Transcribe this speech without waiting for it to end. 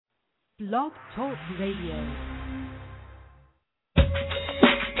Blog Talk Radio.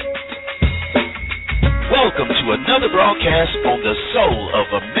 Welcome to another broadcast on the Soul of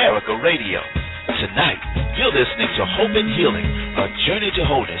America Radio. Tonight, you're listening to Hope and Healing, a journey to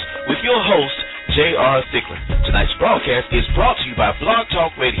wholeness with your host, J.R. Thicklin. Tonight's broadcast is brought to you by Blog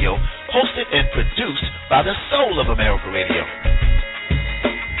Talk Radio, hosted and produced by the Soul of America Radio.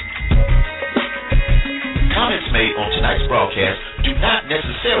 Comments made on tonight's broadcast do not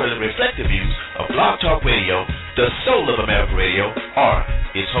necessarily reflect the views of Blog Talk Radio, the Soul of America Radio, or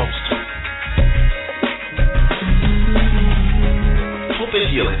its host. Hope and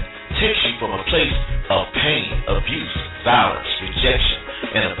Healing takes you from a place of pain, abuse, violence, rejection,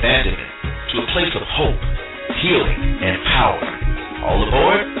 and abandonment to a place of hope, healing, and power. All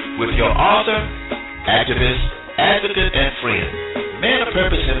aboard with your author, activist, advocate, and friend, man of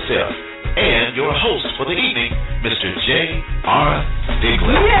purpose himself, and your host for the evening, Mr. J.R.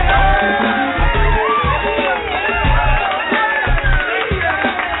 Thicklin. Yeah!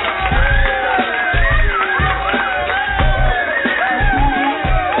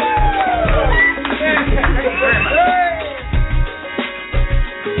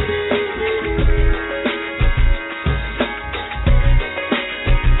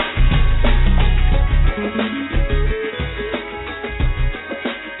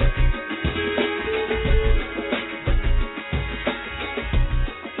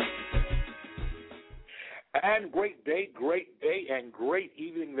 Great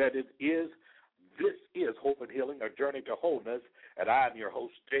evening that it is. This is Hope and Healing, a journey to wholeness, and I'm your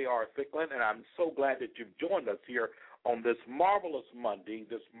host, J.R. Thicklin, and I'm so glad that you've joined us here on this marvelous Monday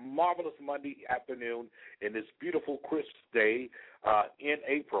afternoon in this beautiful, crisp day in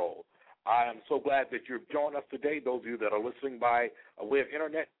April. I am so glad that you've joined us today, those of you that are listening by way of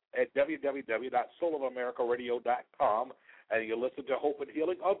internet at www.soulofamericaradio.com, and you listen to Hope and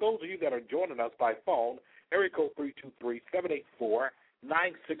Healing, or those of you that are joining us by phone, area code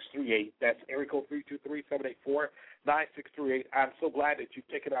 323-784-9638. That's area code 323-784-9638. I'm so glad that you've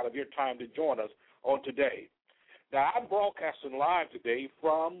taken out of your time to join us on today. Now, I'm broadcasting live today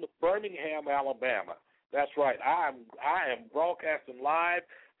from Birmingham, Alabama. That's right. I am broadcasting live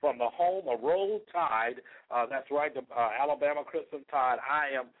from the home of Roll Tide. That's right, the Alabama Crimson Tide. I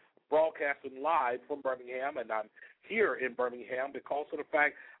am broadcasting live from Birmingham, and I'm here in Birmingham because of the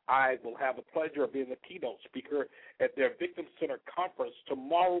fact I will have the pleasure of being the keynote speaker at their Victim Center Conference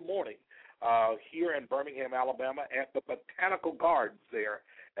tomorrow morning here in Birmingham, Alabama at the Botanical Gardens there.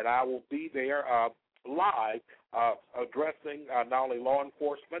 And I will be there live addressing not only law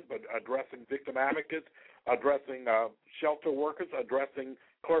enforcement but addressing victim advocates, addressing shelter workers, addressing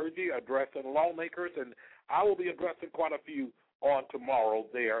clergy, addressing lawmakers, and I will be addressing quite a few on tomorrow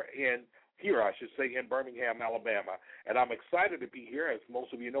there in Birmingham, Alabama. And I'm excited to be here. As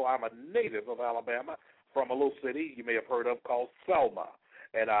most of you know, I'm a native of Alabama from a little city you may have heard of called Selma.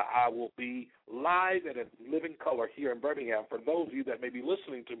 And I will be live and in living color here in Birmingham for those of you that may be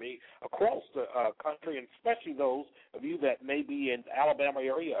listening to me across the country, and especially those of you that may be in the Alabama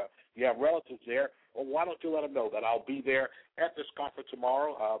area. You have relatives there. Well, why don't you let them know that I'll be there at this conference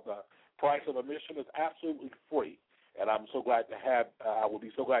tomorrow. The price of admission is absolutely free. And I'm so glad to have. I will be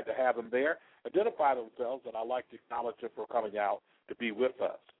so glad to have them there, identify themselves, and I'd like to acknowledge them for coming out to be with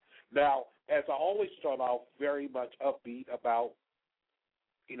us. Now, as I always start off very much upbeat about,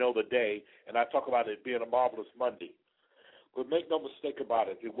 the day, and I talk about it being a marvelous Monday. But make no mistake about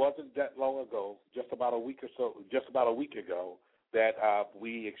it, it wasn't that long ago, just about a week ago, that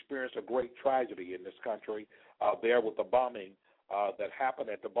we experienced a great tragedy in this country there with the bombing that happened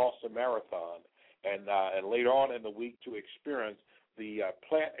at the Boston Marathon. And later on in the week to experience the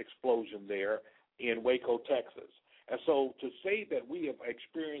plant explosion there in Waco, Texas. And so to say that we have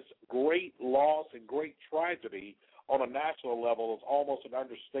experienced great loss and great tragedy on a national level is almost an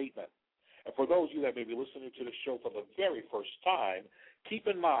understatement. And for those of you that may be listening to the show for the very first time, keep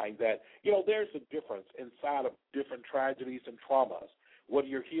in mind that, there's a difference inside of different tragedies and traumas. What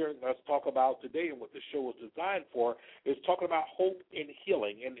you're hearing us talk about today and what the show is designed for is talking about hope and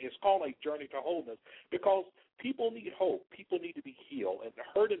healing, and it's called A Journey to Wholeness because people need hope. People need to be healed, and the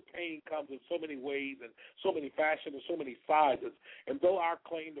hurt and pain comes in so many ways and so many fashions and so many sizes. And though our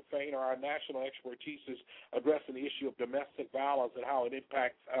claim to fame or our national expertise is addressing the issue of domestic violence and how it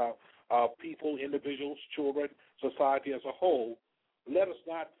impacts people, individuals, children, society as a whole, let us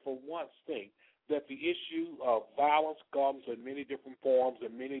not for once think that the issue of violence comes in many different forms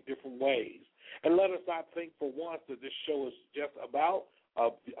and many different ways. And let us not think for once that this show is just about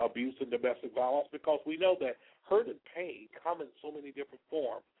abuse and domestic violence, because we know that hurt and pain come in so many different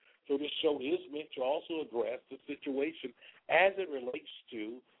forms. So this show is meant to also address the situation as it relates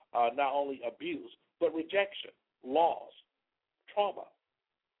to not only abuse, but rejection, loss, trauma,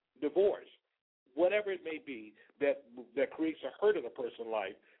 divorce, whatever it may be that creates a hurt in a person's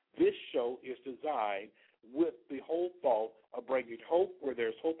life. This show is designed with the whole thought of bringing hope where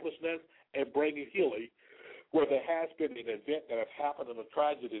there's hopelessness and bringing healing where there has been an event that has happened and a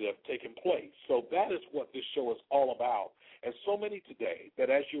tragedy that has taken place. So that is what this show is all about. And so many today that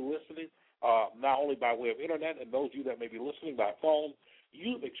as you're listening, not only by way of internet and those of you that may be listening by phone,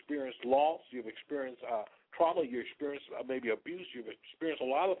 you've experienced loss, you've experienced trauma, you've experienced maybe abuse, you've experienced a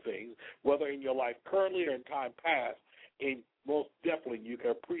lot of things, whether in your life currently or in time past, and most definitely you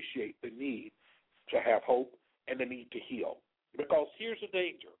can appreciate the need to have hope and the need to heal. Because here's the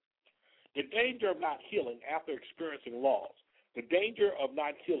danger. The danger of not healing after experiencing loss, the danger of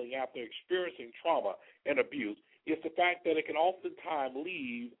not healing after experiencing trauma and abuse is the fact that it can oftentimes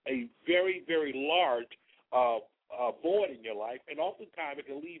leave a very, very large void in your life, and oftentimes it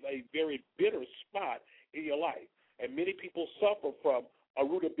can leave a very bitter spot in your life. And many people suffer from a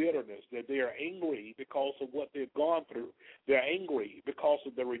root of bitterness, that they are angry because of what they've gone through. They're angry because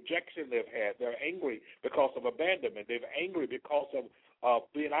of the rejection they've had. They're angry because of abandonment. They're angry because of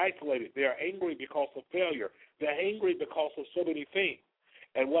being isolated. They're angry because of failure. They're angry because of so many things.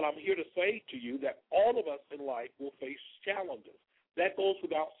 And what I'm here to say to you, that all of us in life will face challenges. That goes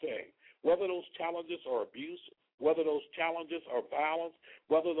without saying. Whether those challenges are abuse, whether those challenges are violence,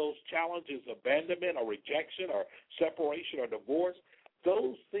 whether those challenges are abandonment or rejection or separation or divorce,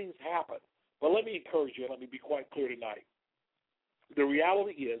 those things happen. But let me encourage you, and let me be quite clear tonight. The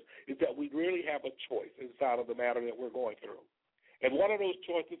reality is that we really have a choice inside of the matter that we're going through. And one of those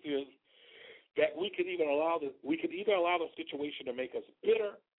choices is that we can either allow the situation to make us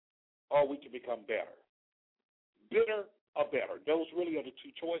bitter, or we can become better. Bitter or better. Those really are the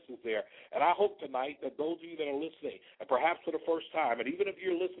two choices there. And I hope tonight that those of you that are listening, and perhaps for the first time, and even if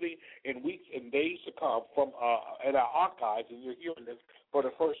you're listening in weeks and days to come from at our archives and you're hearing this for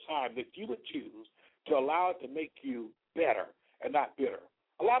the first time, that you would choose to allow it to make you better and not bitter.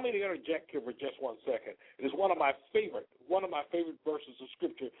 Allow me to interject here for just 1 second. It is one of my favorite verses of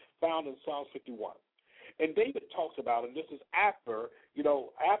Scripture found in Psalm 51. And David talks about, and this is after he's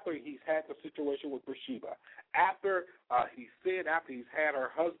had the situation with Bathsheba, after he's had her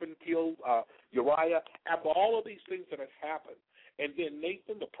husband killed, Uriah, after all of these things that have happened. And then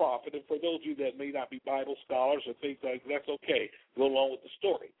Nathan the prophet, and for those of you that may not be Bible scholars or things like that, that's okay, go along with the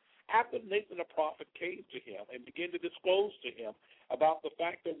story. After Nathan the prophet came to him and began to disclose to him about the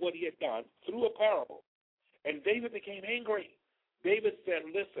fact of what he had done through a parable, and David became angry. David said,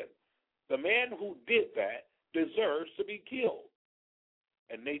 listen, the man who did that deserves to be killed.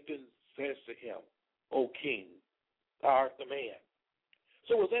 And Nathan says to him, O king, thou art the man.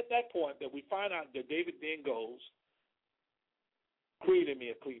 So it was at that point that we find out that David then goes, create in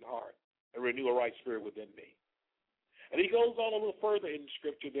me a clean heart and renew a right spirit within me. And he goes on a little further in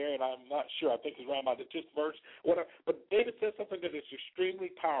Scripture there, and I'm not sure, I think it's around about the 10th verse, whatever. But David says something that is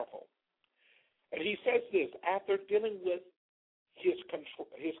extremely powerful. And he says this, after dealing with his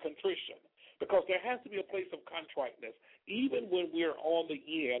contrition, because there has to be a place of contriteness, even when we're on the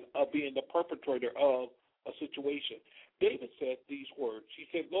end of being the perpetrator of a situation. David said these words. He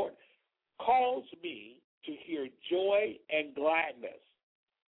said, Lord, cause me to hear joy and gladness,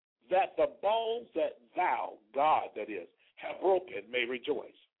 that the bones that thou, God that is, have broken may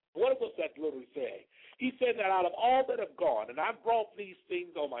rejoice. What was that literally saying? He said that out of all that have gone, and I've brought these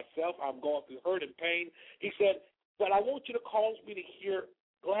things on myself, I'm going through hurt and pain, he said, but I want you to cause me to hear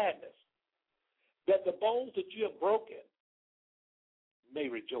gladness, that the bones that you have broken may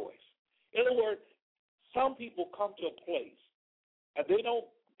rejoice. In other words, some people come to a place, and they don't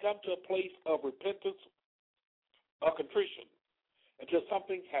come to a place of repentance or contrition until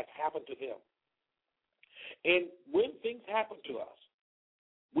something has happened to them. And when things happen to us,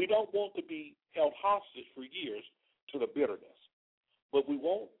 we don't want to be held hostage for years to the bitterness, but we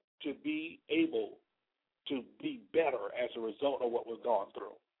want to be able to be better as a result of what we've gone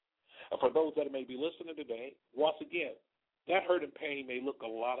through. And for those that may be listening today, once again, that hurt and pain may look a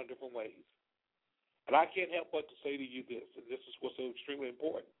lot of different ways. And I can't help but to say to you this, and this is what's so extremely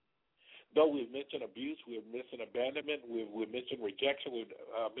important. Though we've mentioned abuse, we've mentioned abandonment, we've mentioned rejection, we've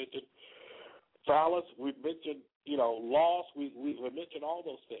mentioned violence, we've mentioned, loss, we've mentioned all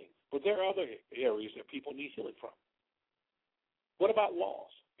those things. But there are other areas that people need healing from. What about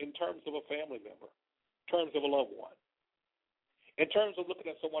loss in terms of a family member, in terms of a loved one, in terms of looking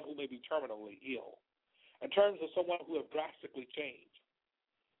at someone who may be terminally ill, in terms of someone who have drastically changed,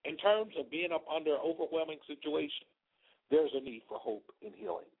 in terms of being up under an overwhelming situation? There's a need for hope and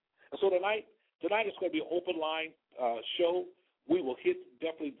healing. And so tonight is going to be an open line show We will hit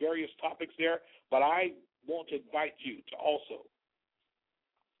definitely various topics there, but I want to invite you to also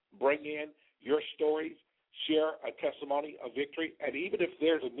bring in your stories, share a testimony of victory, and even if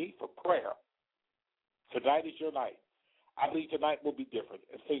there's a need for prayer, tonight is your night. I believe tonight will be different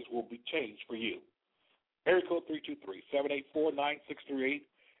and things will be changed for you. Area code 323-784-9638.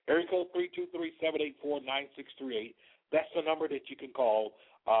 Area code 323-784-9638. That's the number that you can call,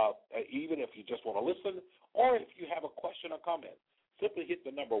 even if you just want to listen, or if you have a question or comment. Simply hit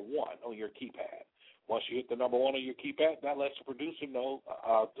the number 1 on your keypad. Once you hit the number 1 on your keypad, that lets the producer know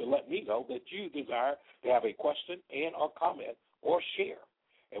to let me know that you desire to have a question and or comment or share,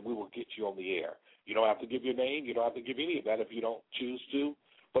 and we will get you on the air. You don't have to give your name. You don't have to give any of that if you don't choose to.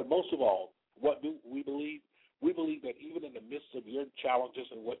 But most of all, what do we believe? We believe that even in the midst of your challenges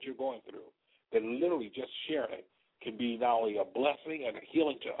and what you're going through, that literally just sharing can be not only a blessing and a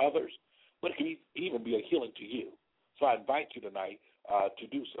healing to others, but it can even be a healing to you. So I invite you tonight to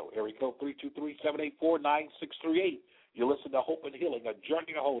do so. Area code 323-784-9638. You listen to Hope and Healing, a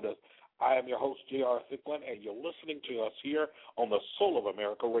journey to hold us. I am your host, J.R. Thicklin, and you're listening to us here on the Soul of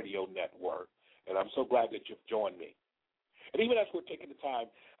America Radio Network. And I'm so glad that you've joined me. And even as we're taking the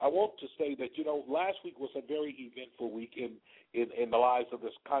time, I want to say that, last week was a very eventful week in the lives of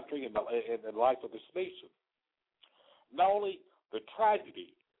this country and the life of this nation. Not only the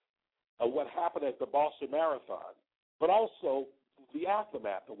tragedy of what happened at the Boston Marathon, but also the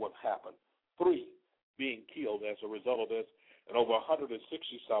aftermath of what happened. 3 being killed as a result of this, and over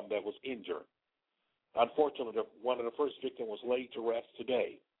 160-some that was injured. Unfortunately, one of the first victims was laid to rest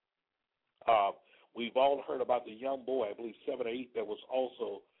today. We've all heard about the young boy, I believe 7 or 8, that was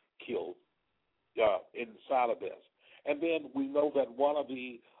also killed inside of this. And then we know that one of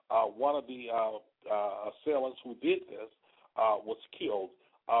the assailants who did this was killed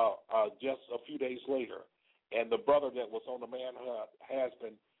just a few days later. And the brother that was on the manhunt has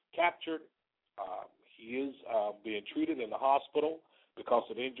been captured. He is being treated in the hospital because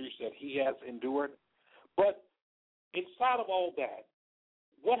of injuries that he has endured. But inside of all that,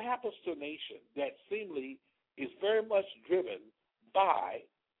 what happens to a nation that seemingly is very much driven by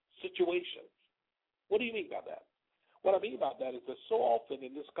situations? What do you mean by that? What I mean by that is that so often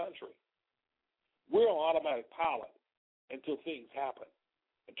in this country, we're on automatic pilot until things happen,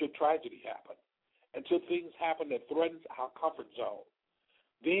 until tragedy happens, until things happen that threatens our comfort zone.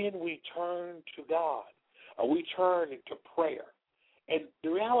 Then we turn to God, or we turn into prayer. And the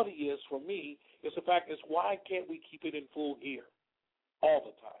reality is, for me, is the fact is, why can't we keep it in full gear all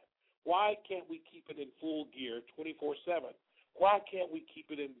the time? Why can't we keep it in full gear 24/7? Why can't we keep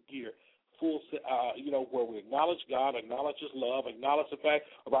it in gear full, where we acknowledge God, acknowledge His love, acknowledge the fact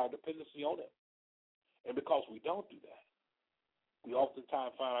of our dependency on Him? And because we don't do that, we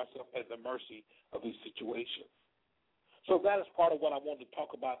oftentimes find ourselves at the mercy of these situations. So that is part of what I wanted to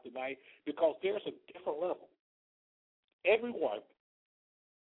talk about tonight, because there's a different level. Everyone,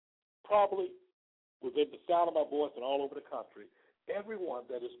 probably within the sound of my voice and all over the country, everyone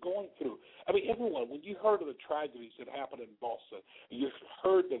that is going through, everyone, when you heard of the tragedies that happened in Boston, you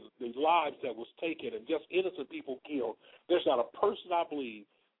heard the lives that was taken and just innocent people killed, there's not a person, I believe,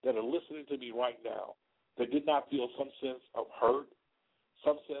 that are listening to me right now that did not feel some sense of hurt,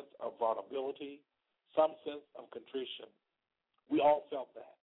 some sense of vulnerability, some sense of contrition. We all felt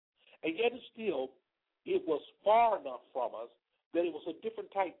that. And yet it was far enough from us that it was a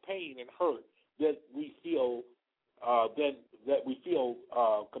different type of pain and hurt that we feel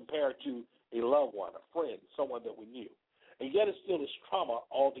compared to a loved one, a friend, someone that we knew. And yet it still is trauma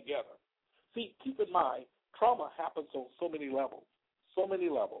altogether. See, keep in mind, trauma happens on so many levels.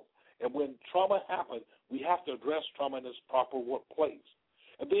 And when trauma happens, we have to address trauma in its proper place.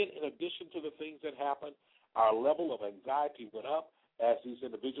 And then in addition to the things that happened, our level of anxiety went up as these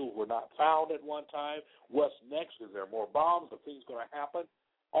individuals were not found at one time. What's next? Is there more bombs? Are things going to happen?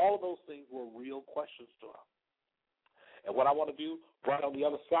 All of those things were real questions to us. And what I want to do right on the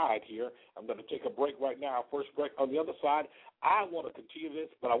other side here, I'm going to take a break right now. First break on the other side. I want to continue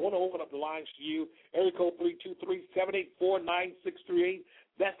this, but I want to open up the lines to you. Area code 323-784-9638.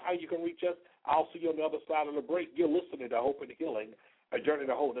 That's how you can reach us. I'll see you on the other side of the break. You're listening to Hope and Healing, a journey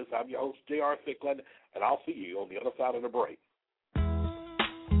to wholeness. I'm your host, J.R. Thicklin, and I'll see you on the other side of the break.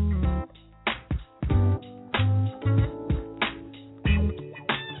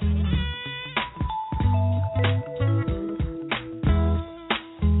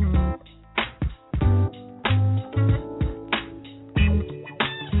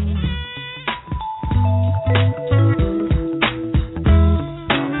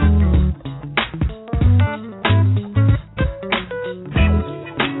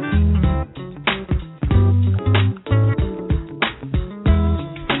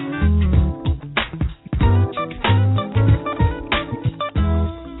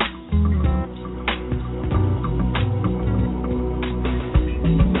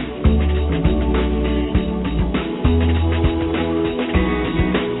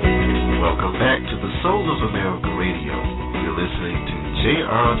 Welcome back to the Soul of America Radio. You're listening to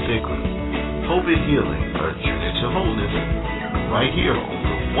J.R. Thicklin, Hope and Healing, a Journey to Wholeness, right here on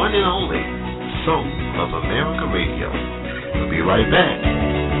the one and only Soul of America Radio. We'll be right back.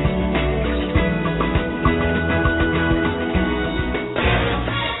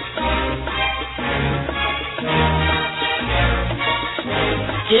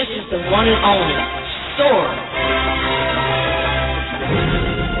 This is the one and only Soul.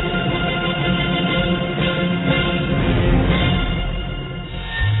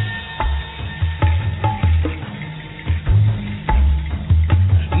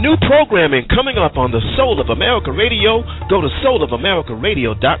 New programming coming up on the Soul of America Radio. Go to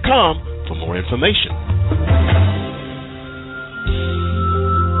soulamericaradio.com for more information.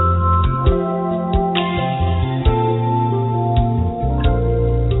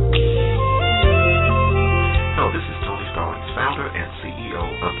 Hello, this is Tony Stallings, founder and CEO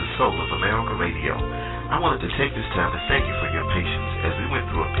of the Soul of America Radio. I wanted to take this time to thank you for your patience as we went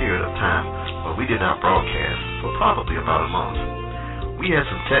through a period of time where we did not broadcast for probably about a month. We had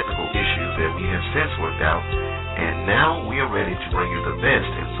some technical issues that we have since worked out, and now we are ready to bring you the best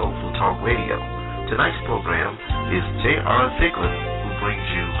in soulful talk radio. Tonight's program is J.R. Thicklin, who brings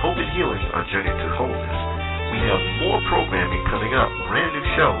you Hope and Healing, a Journey to Wholeness. We have more programming coming up, brand new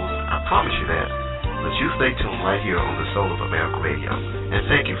shows, I promise you that. But you stay tuned right here on the Soul of America Radio. And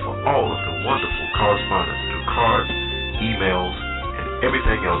thank you for all of the wonderful correspondence through cards, emails, and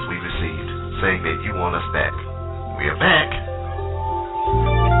everything else we received, saying that you want us back. We are back.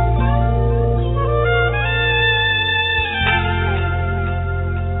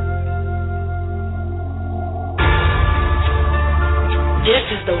 This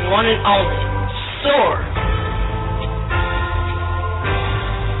is the one and only Soar.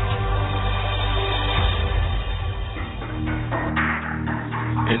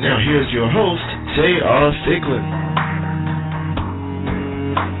 And now here's your host, J.R. Thicklin.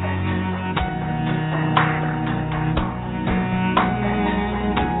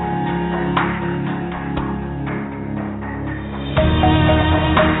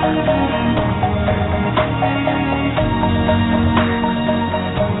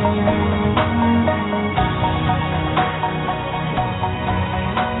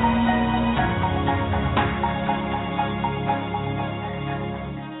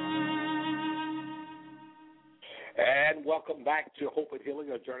 Welcome back to Hope and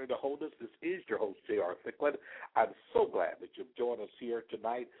Healing, a Journey to Wholeness. This is your host, J.R. Thicklin. I'm so glad that you've joined us here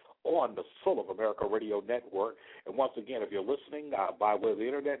tonight on the Soul of America Radio Network. And once again, if you're listening by way of the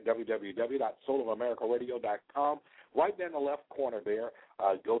internet, www.soulamericaradio.com, right there in the left corner there,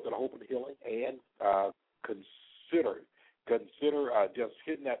 go to the Hope and Healing and consider just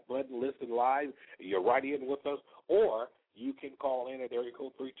hitting that button, listen live. You're right in with us, or you can call in at area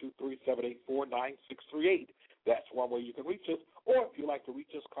code 323-784-9638. That's one way you can reach us. Or if you'd like to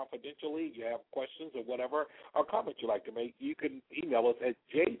reach us confidentially, you have questions or whatever, or comments you'd like to make, you can email us at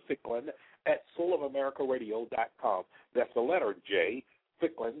jthicklin@soulamericaradio.com. That's the letter J,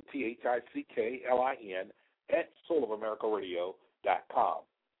 Thicklin, Thicklin, @soulamericaradio.com.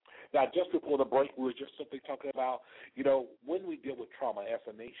 Now, just before the break, we were just simply talking about, when we deal with trauma as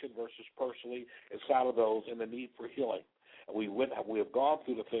a nation versus personally, inside of those, and the need for healing. And we have gone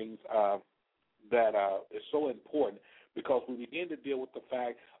through the things that is so important, because we begin to deal with the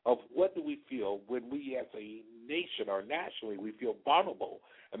fact of what do we feel when we as a nation or nationally we feel vulnerable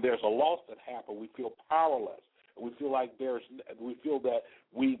and there's a loss that happened. We feel powerless. We feel like we feel that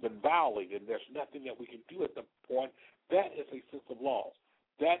we've been violated and there's nothing that we can do at the point. That is a sense of loss.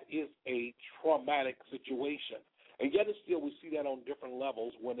 That is a traumatic situation. And yet still we see that on different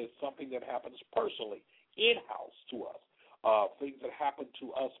levels when it's something that happens personally, in-house to us, things that happen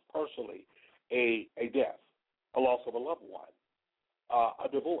to us personally. A death, a loss of a loved one, a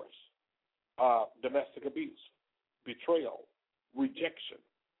divorce, domestic abuse, betrayal, rejection,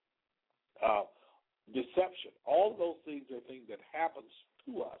 deception. All of those things are things that happens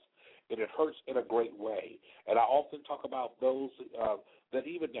to us, and it hurts in a great way. And I often talk about those that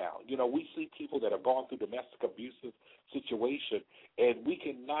even now, we see people that have gone through domestic abusive situation, and we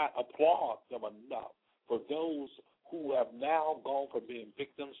cannot applaud them enough for those who have now gone from being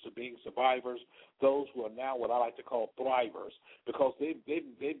victims to being survivors, those who are now what I like to call thrivers, because they've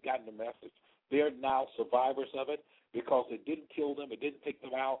gotten the message. They're now survivors of it because it didn't kill them, it didn't take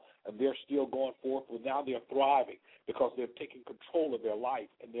them out, and they're still going forth. But now they're thriving because they're taking control of their life,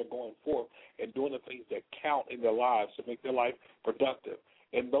 and they're going forth and doing the things that count in their lives to make their life productive.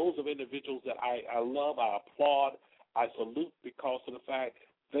 And those of individuals that I love, I applaud, I salute, because of the fact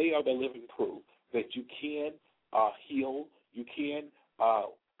they are the living proof that you can heal, you can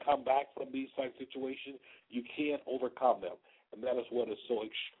come back from these type situations, you can overcome them. And that is what is so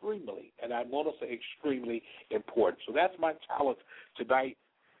extremely, and I want to say extremely important. So that's my challenge tonight.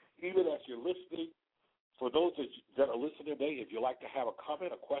 Even as you're listening, for those that are listening today, if you'd like to have a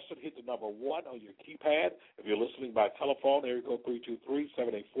comment, a question, hit the number 1 on your keypad. If you're listening by telephone, area code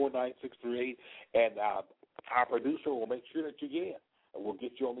 323-784-9638, and our producer will make sure that you get in, and we'll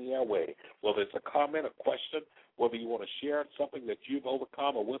get you on the airway. Whether it's a comment, a question, whether you want to share something that you've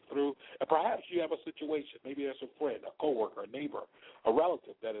overcome or went through, and perhaps you have a situation, maybe there's a friend, a coworker, a neighbor, a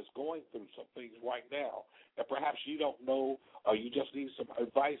relative that is going through some things right now, and perhaps you don't know or you just need some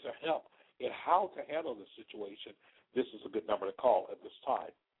advice or help in how to handle the situation. This is a good number to call at this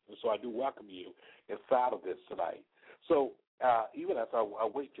time. And so I do welcome you inside of this tonight. So even as I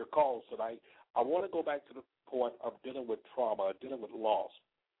await your calls tonight, I want to go back to the point of dealing with trauma, dealing with loss,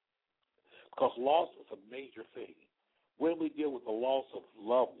 because loss is a major thing. When we deal with the loss of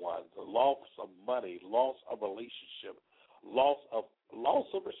loved ones, the loss of money, loss of relationship, loss of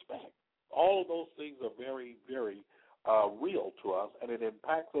respect, all of those things are very, very real to us, and it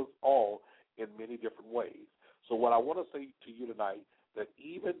impacts us all in many different ways. So what I want to say to you tonight, that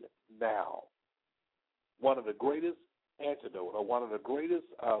even now, one of the greatest antidote or one of the greatest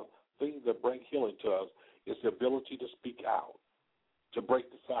things that bring healing to us is the ability to speak out, to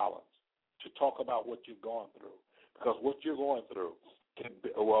break the silence, to talk about what you've gone through. Because what you're going through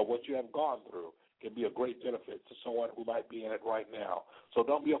what you have gone through can be a great benefit to someone who might be in it right now. So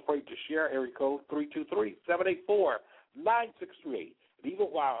don't be afraid to share. Area code 323-784-9638. And even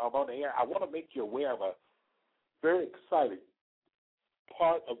while I'm on the air, I want to make you aware of a very exciting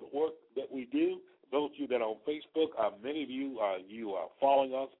part of the work that we do. Those of you that are on Facebook, many of you, you are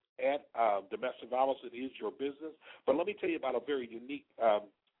following us at Domestic Violence. It is your business. But let me tell you about a very unique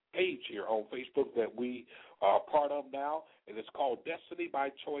page here on Facebook that we are part of now, and it's called Destiny by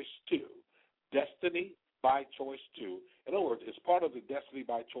Choice 2. Destiny by Choice 2. In other words, it's part of the Destiny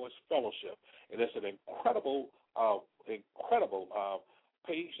by Choice Fellowship, and it's an incredible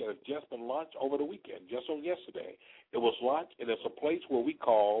page that has just been launched over the weekend, just on yesterday. It was launched, and it's a place where we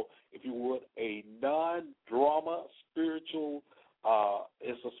call, if you would, a non-drama spiritual,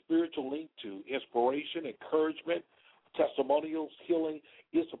 it's a spiritual link to inspiration, encouragement, testimonials, healing.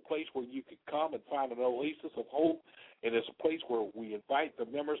 It's a place where you can come and find an oasis of hope, and it's a place where we invite the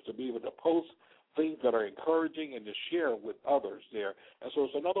members to be able to post things that are encouraging and to share with others there. And so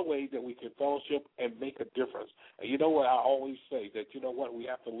it's another way that we can fellowship and make a difference. And you know what I always say, that you know what, we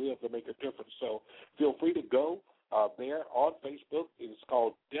have to live to make a difference. So feel free to go there on Facebook. It is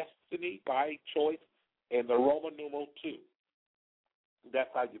called Destiny by Choice and the Roman numeral 2. That's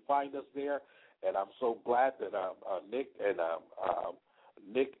how you find us there. And I'm so glad that Nick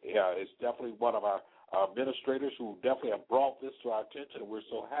is definitely one of our administrators who definitely have brought this to our attention. We're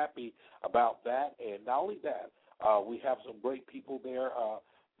so happy about that. And not only that, we have some great people there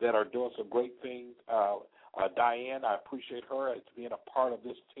that are doing some great things. Diane, I appreciate her as being a part of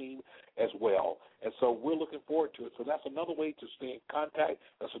this team as well. And so we're looking forward to it. So that's another way to stay in contact.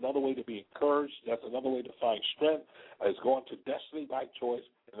 That's another way to be encouraged. That's another way to find strength. Is going to Destiny by Choice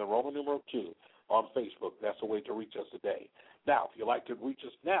in the Roman numeral 2 on Facebook. That's the way to reach us today. Now, if you'd like to reach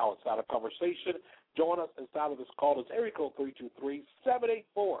us now inside a conversation, join us inside of this call. It's area code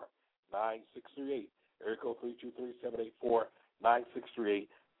 323-784-9638. Area code 323-784-9638.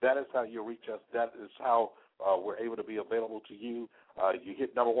 That is how you reach us. That is how we're able to be available to you. You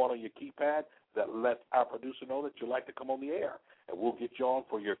hit number 1 on your keypad. That lets our producer know that you'd like to come on the air, and we'll get you on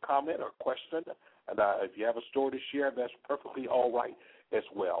for your comment or question. And if you have a story to share, that's perfectly all right as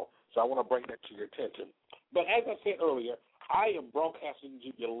well. So I want to bring that to your attention. But as I said earlier, I am broadcasting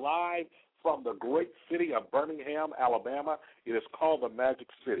to you live from the great city of Birmingham, Alabama. It is called the Magic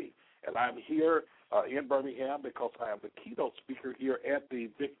City. And I'm here in Birmingham because I am the keynote speaker here at the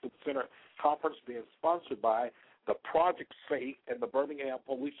Victim Center Conference being sponsored by the Project Safe and the Birmingham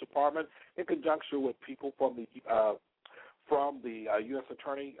Police Department in conjunction with people from the U.S.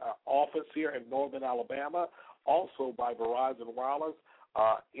 Attorney Office here in northern Alabama, also by Verizon Wireless,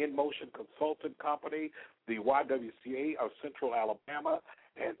 In Motion Consultant Company, the YWCA of Central Alabama,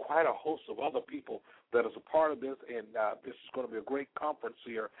 and quite a host of other people that is a part of this. And this is going to be a great conference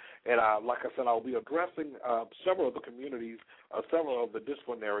here. And like I said, I'll be addressing several of the communities, several of the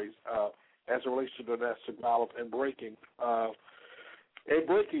disciplinaries as it relates to domestic violence and breaking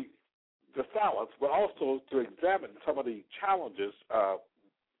the silence, but also to examine some of the challenges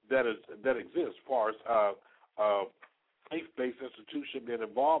that exist as far as faith-based institution being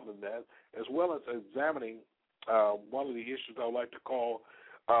involved in that, as well as examining one of the issues I would like to call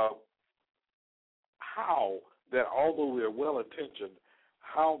how that although we are well-intentioned,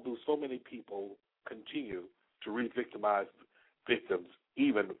 how do so many people continue to re-victimize victims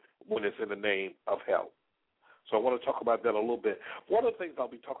even when it's in the name of help? So I want to talk about that a little bit. One of the things I'll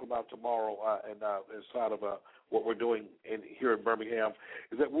be talking about tomorrow inside of what we're doing here in Birmingham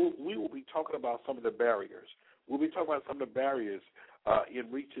is that we will be talking about some of the barriers. We'll be talking about some of the barriers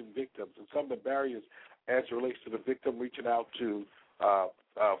in reaching victims and some of the barriers as it relates to the victim reaching out to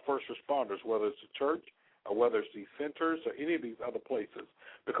first responders, whether it's the church or whether it's these centers or any of these other places.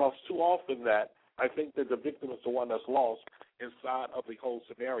 Because too often that I think that the victim is the one that's lost inside of the whole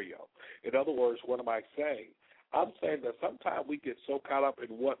scenario. In other words, what am I saying? I'm saying that sometimes we get so caught up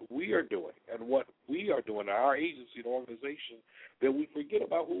in what we are doing and what we are doing, our agency and organization, that we forget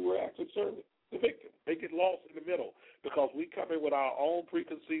about who we're actually serving, the victim. They get lost in the middle because we come in with our own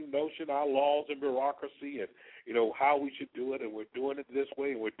preconceived notion, our laws and bureaucracy and, how we should do it, and we're doing it this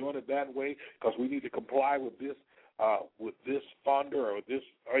way and we're doing it that way because we need to comply with this funder or this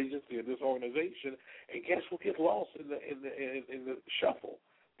agency or this organization, and guess what gets lost in the shuffle?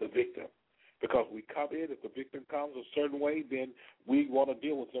 The victim. Because we come in, if the victim comes a certain way, then we want to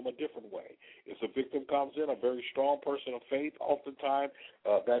deal with them a different way. If the victim comes in, a very strong person of faith, oftentimes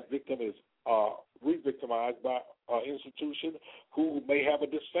that victim is re-victimized by an institution who may have a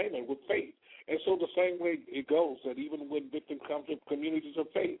disdain with faith. And so the same way it goes, that even when victim comes to communities of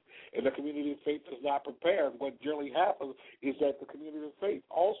faith, and the community of faith is not prepared, what generally happens is that the community of faith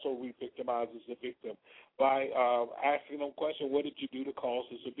also re-victimizes the victim by asking them questions, what did you do to cause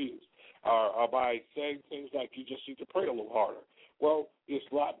this abuse? Or by saying things like, you just need to pray a little harder. Well, it's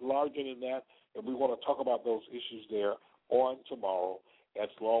a lot larger than that, and we want to talk about those issues there on tomorrow, as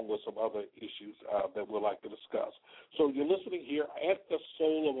long with some other issues that we'd like to discuss. So you're listening here at the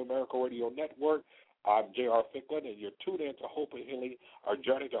Soul of America Radio Network. I'm J.R. Thicklin, and you're tuned in to Hope and Healing, our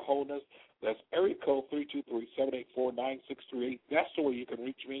journey to wholeness. That's area code 323-784-9638. That's the way you can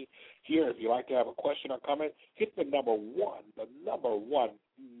reach me here. If you'd like to have a question or comment, hit the number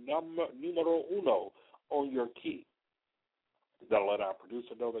numero uno on your key. That'll let our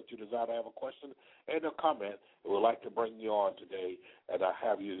producer know that you desire to have a question and a comment. And we'd like to bring you on today, and I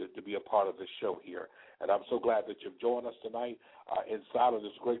have you to be a part of this show here. And I'm so glad that you've joined us tonight inside of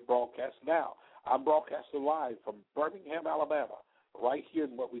this great broadcast. Now, I'm broadcasting live from Birmingham, Alabama, right here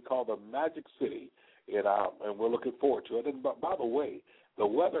in what we call the Magic City, and we're looking forward to it. And by the way, the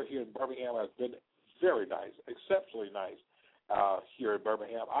weather here in Birmingham has been very nice, exceptionally nice. Here in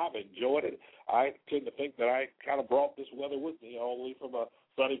Birmingham, I've enjoyed it. I tend to think that I kind of brought this weather with me all the way from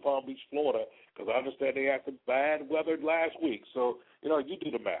sunny Palm Beach, Florida, because I understand they had some bad weather last week. So, you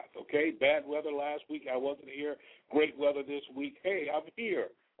do the math, okay? Bad weather last week, I wasn't here. Great weather this week. Hey, I'm here.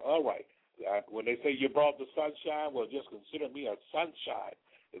 All right. When they say you brought the sunshine, well, just consider me a sunshine.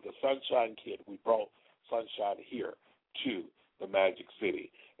 It's a sunshine kid. We brought sunshine here to the Magic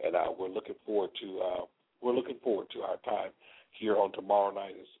City, and we're looking forward to our time here on tomorrow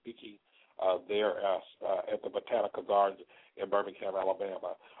night and speaking there at the Botanical Gardens in Birmingham,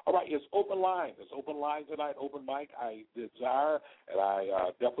 Alabama. All right, it's open line. It's open line tonight, open mic. I desire and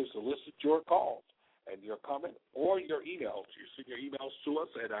I definitely solicit your calls and your comment or your emails. You send your emails to us,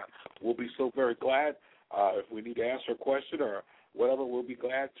 and we'll be so very glad if we need to answer a question or whatever, we'll be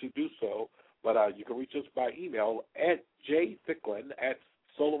glad to do so. But you can reach us by email at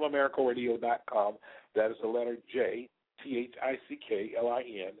jthicklin@soulofamerica.radio.com. That is the letter J,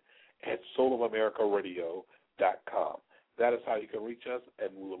 THICKLIN, @soulofamerica.radio.com. That is how you can reach us,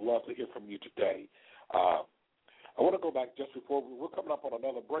 and we would love to hear from you today. I want to go back just before we're coming up on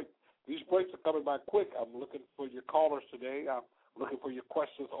another break. These breaks are coming by quick. I'm looking for your callers today. I'm looking for your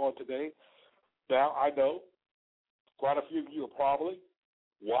questions on today. Now, I know quite a few of you are probably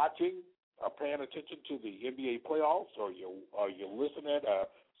watching, paying attention to the NBA playoffs, or you're listening at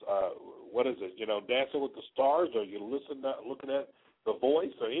Dancing with the Stars, or you're looking at The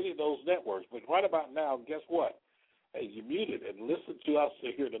Voice, or any of those networks. But right about now, guess what? Hey, you muted and listen to us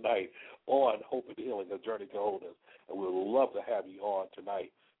here tonight on Hope and Healing, A Journey to Wholeness. And we would love to have you on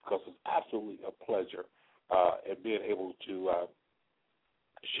tonight because it's absolutely a pleasure and being able to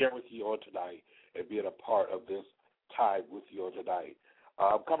share with you on tonight and being a part of this time with you on tonight.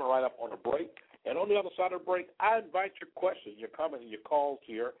 I'm coming right up on a break. And on the other side of the break, I invite your questions, your comments, and your calls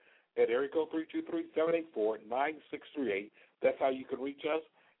here at area code 323-784-9638. That's how you can reach us,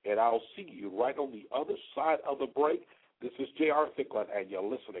 and I'll see you right on the other side of the break. This is J.R. Thicklin, and you're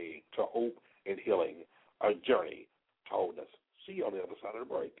listening to Hope and Healing, A Journey to Wholeness. See you on the other side of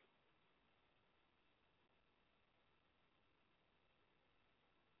the break.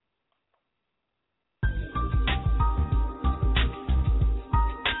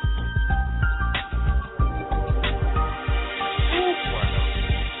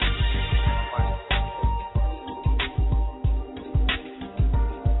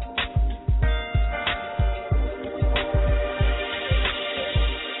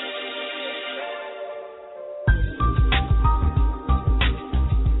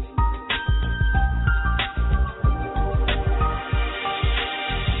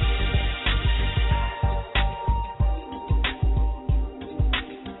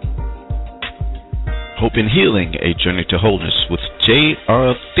 Hope and Healing, A Journey to Wholeness with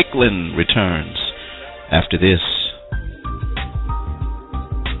J.R. Thicklin returns after this.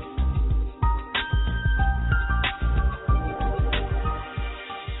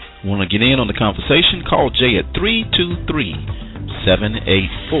 Want to get in on the conversation? Call Jay at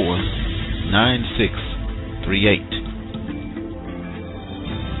 323-784-9638.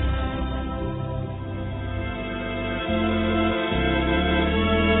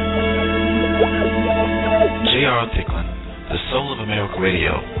 J.R. Thicklin, the Soul of America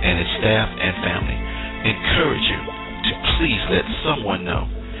Radio, and its staff and family encourage you to please let someone know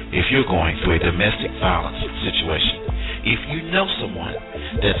if you're going through a domestic violence situation. If you know someone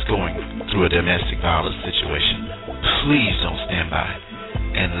that's going through a domestic violence situation, please don't stand by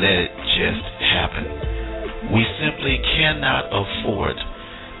and let it just happen. We simply cannot afford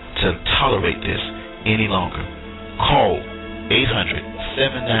to tolerate this any longer. Call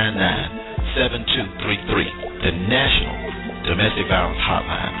 800-799-7233, the National Domestic Violence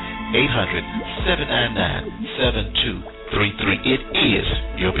Hotline, 800-799-7233. It is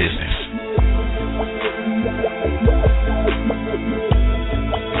your business.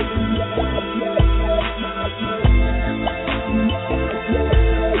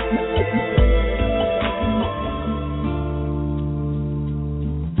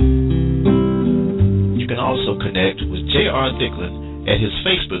 You can also connect with J.R. Thicklin at his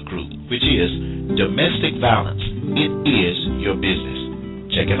Facebook group, which is Domestic Violence. It is your business.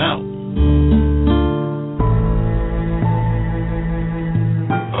 Check him out.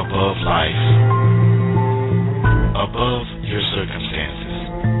 Above life, above your circumstances,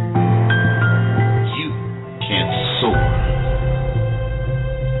 you can soar.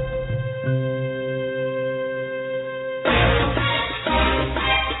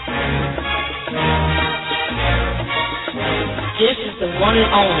 This is the one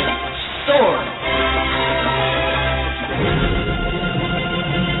and only Soar.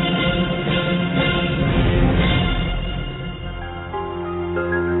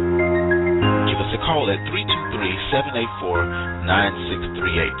 Call at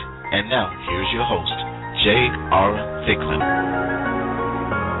 323-784-9638. And now, here's your host, J.R. Thicklin.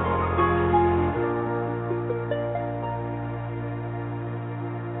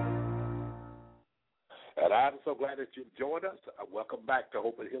 And I'm so glad that you've joined us. Welcome back to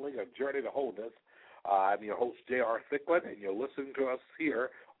Hope and Healing, A Journey to Wholeness. I'm your host, J.R. Thicklin, and you're listening to us here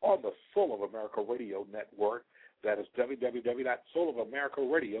on the Soul of America Radio Network. That is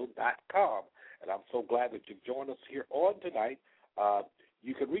www.soulofamerica.radio.com. And I'm so glad that you've joined us here on tonight.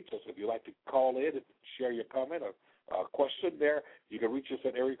 You can reach us if you'd like to call in and share your comment or question there. You can reach us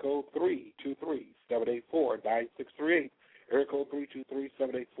at area code 323-784-9638. Area code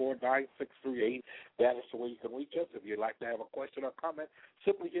 323-784-9638. That is the way you can reach us. If you'd like to have a question or comment,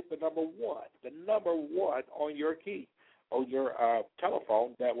 simply hit the number one on your key, on your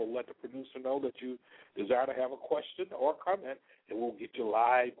telephone. That will let the producer know that you desire to have a question or comment, and we'll get you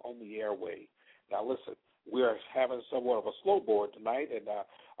live on the airway. Now, listen, we are having somewhat of a slow board tonight, and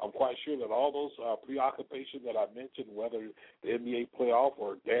I'm quite sure that all those preoccupations that I mentioned, whether the NBA playoff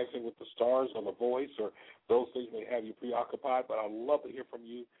or Dancing with the Stars or The Voice, or those things may have you preoccupied, but I'd love to hear from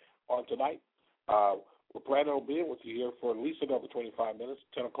you on tonight. We're planning on being with you here for at least another 25 minutes,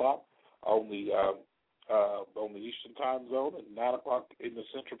 10 o'clock on the Eastern Time Zone and 9 o'clock in the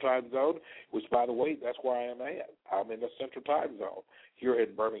Central Time Zone, which, by the way, that's where I am at. I'm in the Central Time Zone here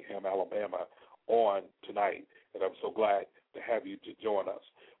in Birmingham, Alabama, on tonight, and I'm so glad to have you to join us.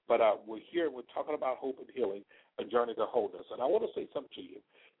 But we're here, we're talking about hope and healing, A Journey to Wholeness. And I want to say something to you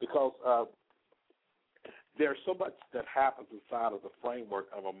because there's so much that happens inside of the framework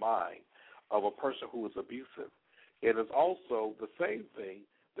of a mind of a person who is abusive. It is also the same thing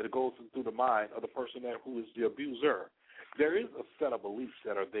that goes through the mind of the person who is the abuser. There is a set of beliefs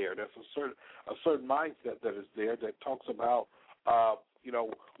that are there. There's a certain mindset that is there that talks about,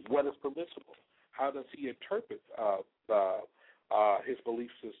 what is permissible. How does he interpret his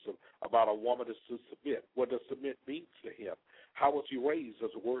belief system about a woman is to submit? What does submit mean to him? How was he raised?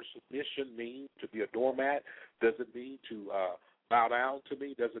 Does the word submission mean to be a doormat? Does it mean to bow down to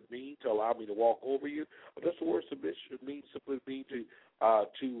me? Does it mean to allow me to walk over you? Or does the word submission simply mean to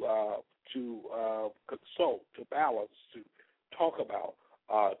consult, to balance, to talk about,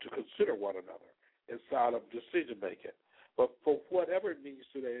 to consider one another inside of decision making? But for whatever it means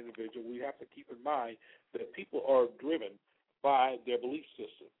to that individual, we have to keep in mind that people are driven by their belief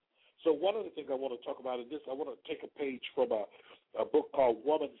system. So one of the things I want to talk about in this, I want to take a page from a book called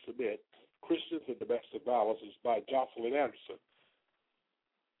Woman Submit, Christians and Domestic Violence. It's by Jocelyn Anderson.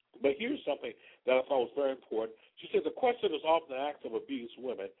 But here's something that I thought was very important. She said, the question is often asked of abused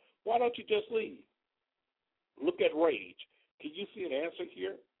women, why don't you just leave? Look at rage. Can you see an answer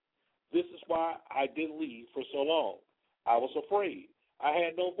here? This is why I didn't leave for so long. I was afraid. I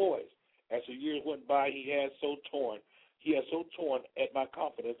had no voice. As the years went by, he had so torn at my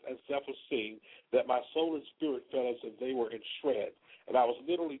confidence and self-esteem that my soul and spirit felt as if they were in shreds. And I was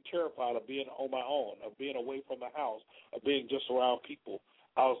literally terrified of being on my own, of being away from the house, of being just around people.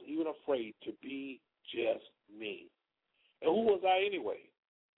 I was even afraid to be just me. And who was I anyway?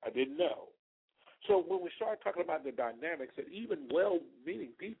 I didn't know. So when we start talking about the dynamics, that even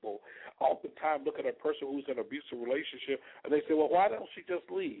well-meaning people oftentimes look at a person who's in an abusive relationship and they say, well, why don't she just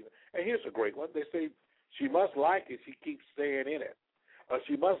leave? And here's a great one. They say, she must like it. She keeps staying in it.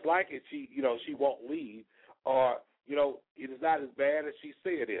 She must like it. She won't leave. Or, it is not as bad as she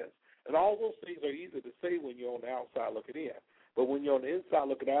say it is. And all those things are easy to say when you're on the outside looking in. But when you're on the inside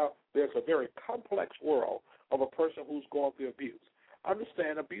looking out, there's a very complex world of a person who's going through abuse.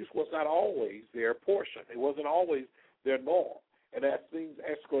 Understand, abuse was not always their portion. It wasn't always their norm. And as things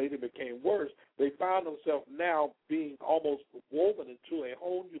escalated and became worse, they found themselves now being almost woven into a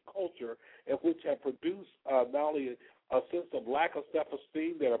whole new culture in which have produced not only a sense of lack of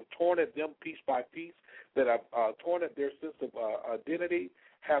self-esteem that have torn at them piece by piece, that have torn at their sense of identity,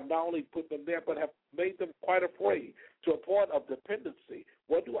 have not only put them there, but have made them quite afraid to a point of dependency.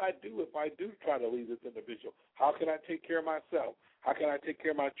 What do I do if I do try to leave this individual? How can I take care of myself? How can I take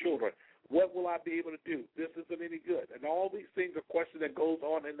care of my children? What will I be able to do? This isn't any good. And all these things are questions that goes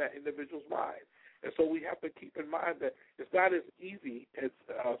on in that individual's mind. And so we have to keep in mind that it's not as easy as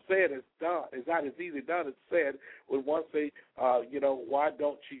said as done. It's not as easy done as said when one say, why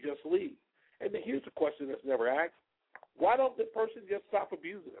don't she just leave? And then here's a question that's never asked. Why don't the person just stop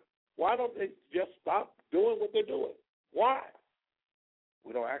abusing them? Why don't they just stop doing what they're doing? Why?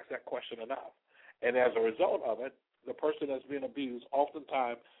 We don't ask that question enough. And as a result of it, the person that's being abused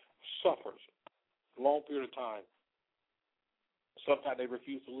oftentimes suffers a long period of time. Sometimes they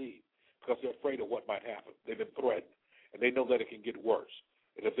refuse to leave because they're afraid of what might happen. They've been threatened, and they know that it can get worse.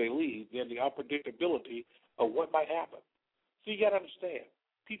 And if they leave, then the unpredictability of what might happen. So you got to understand,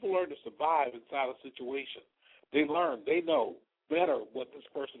 people learn to survive inside a situation. They learn, they know better what this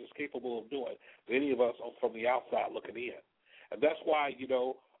person is capable of doing than any of us from the outside looking in. And that's why,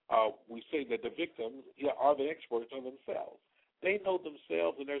 we say that the victims are the experts on themselves. They know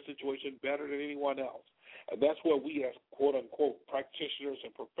themselves and their situation better than anyone else. And that's where we as quote-unquote practitioners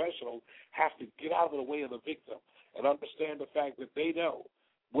and professionals have to get out of the way of the victim and understand the fact that they know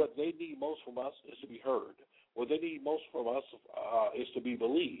what they need most from us is to be heard. What they need most from us is to be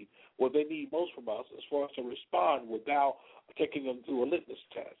believed. What they need most from us is for us to respond without taking them through a litmus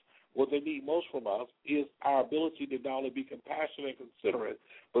test. What they need most from us is our ability to not only be compassionate and considerate,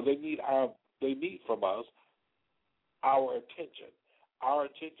 but they need from us our attention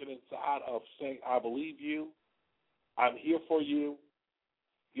inside of saying, I believe you, I'm here for you,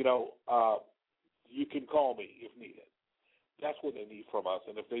 you can call me if needed. That's what they need from us.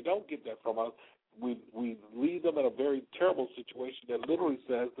 And if they don't get that from us, we leave them in a very terrible situation that literally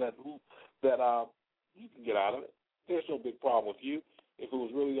says that you can get out of it. There's no big problem with you. If it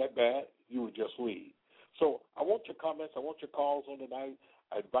was really that bad, you would just leave. So I want your comments. I want your calls on tonight.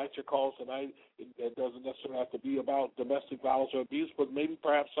 I invite your calls tonight. It doesn't necessarily have to be about domestic violence or abuse, but maybe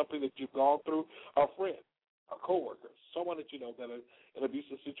perhaps something that you've gone through, a friend, a coworker, someone that you know that is in an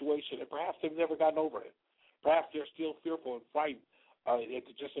abusive situation, and perhaps they've never gotten over it. Perhaps they're still fearful and frightened at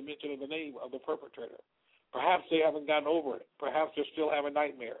just a mention of the name of the perpetrator. Perhaps they haven't gotten over it. Perhaps they're still having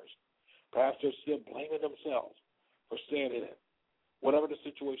nightmares. Perhaps they're still blaming themselves for staying in it. Whatever the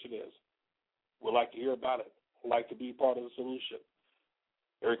situation is, we'd like to hear about it. We'd like to be part of the solution.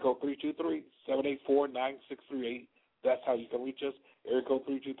 Area code 323-784-9638. That's how you can reach us. Area code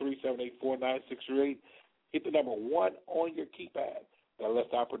 323-784-9638. Hit the number 1 on your keypad. That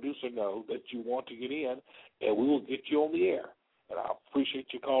lets our producer know that you want to get in, and we will get you on the air. And I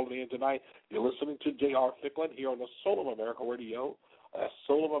appreciate you calling in tonight. You're listening to J.R. Thicklin here on the Soul of America Radio. That's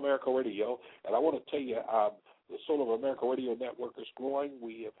Soul of America Radio. And I want to tell you, the Soul of America Radio Network is growing.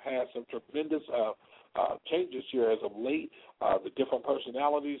 We have had some tremendous changes here as of late. The different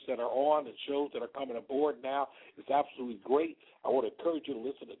personalities that are on and shows that are coming aboard now is absolutely great. I want to encourage you to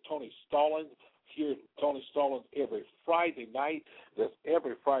listen to Tony Stallings. Hear Tony Stallings every Friday night. That's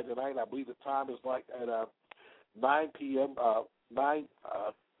every Friday night. I believe the time is like at 9 p.m. 9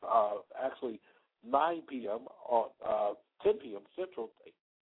 p.m. on 10 p.m. Central.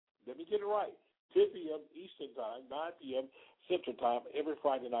 Let me get it right. 10 p.m. Eastern Time, 9 p.m. Central Time, every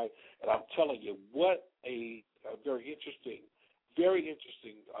Friday night. And I'm telling you, what a very interesting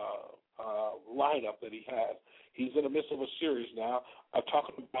lineup that he has. He's in the midst of a series now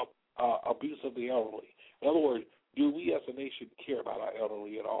talking about abuse of the elderly. In other words, do we as a nation care about our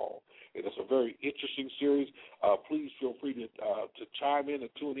elderly at all? It is a very interesting series. Please feel free to chime in and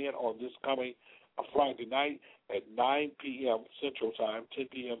tune in on this coming Friday night at 9 p.m. Central Time, 10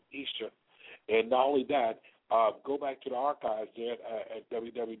 p.m. Eastern. And not only that, go back to the archives there at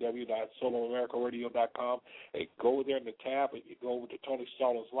www.soloamericaradio.com and go there in the tab and you go over to Tony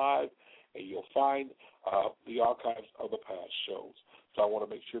Stallings Live and you'll find the archives of the past shows. So I want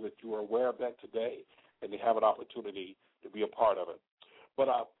to make sure that you are aware of that today and you have an opportunity to be a part of it. But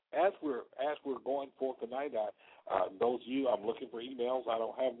as we're going forth tonight, those of you, I'm looking for emails. I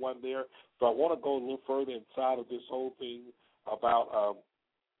don't have one there. So I want to go a little further inside of this whole thing about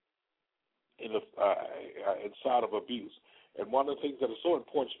inside of abuse. And one of the things that is so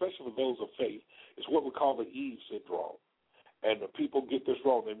important, especially for those of faith, is what we call the Eve syndrome. And the people get this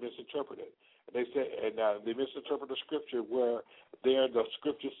wrong. They misinterpret it. And they say, they misinterpret the scripture where there the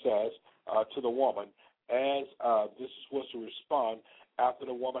scripture says to the woman, as this was to respond after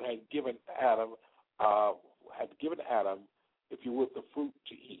the woman had given Adam, if you would, the fruit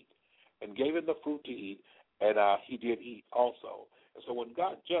to eat, and gave him the fruit to eat, and he did eat also. And so when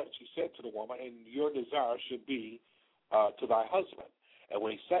God judged, he said to the woman, and your desire should be to thy husband. And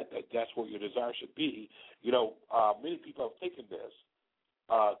when he said that, that's where your desire should be, many people have taken this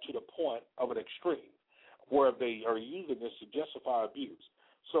to the point of an extreme where they are using this to justify abuse.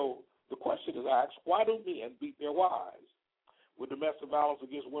 So the question is asked, why do men beat their wives? With domestic violence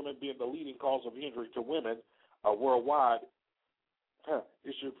against women being the leading cause of injury to women worldwide,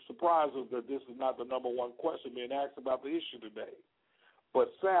 it should surprise us that this is not the number one question being asked about the issue today.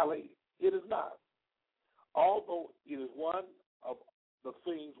 But sadly, it is not. Although it is one of the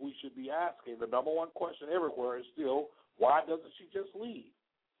things we should be asking, the number one question everywhere is still, why doesn't she just leave?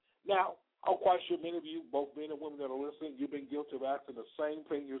 Now, I'm quite sure many of you, both men and women that are listening, you've been guilty of asking the same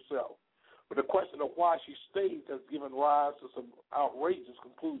thing yourself. But the question of why she stays has given rise to some outrageous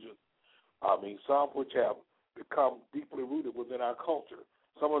conclusions. Some which have become deeply rooted within our culture.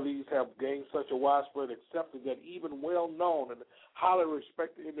 Some of these have gained such a widespread acceptance that even well-known and highly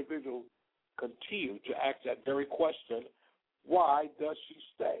respected individuals continue to ask that very question, why does she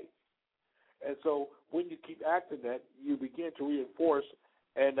stay? And so when you keep asking that, you begin to reinforce,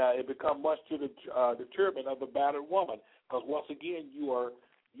 and it becomes much to the detriment of the battered woman, because once again you are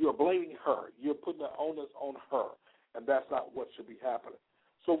blaming her. You're putting the onus on her, and that's not what should be happening.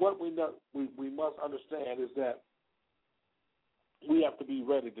 So what we must understand is that we have to be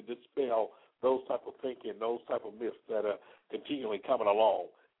ready to dispel those type of thinking, those type of myths that are continually coming along,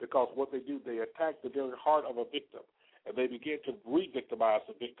 because what they do, they attack the very heart of a victim, and they begin to re-victimize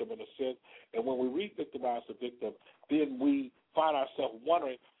the victim in a sense. And when we re-victimize the victim, then we find ourselves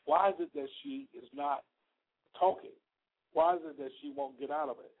wondering, why is it that she is not talking? Why is it that she won't get out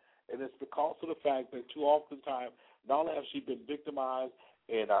of it? And it's because of the fact that too often times, not only has she been victimized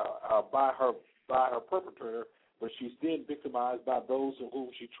and by her perpetrator, but she's then victimized by those in whom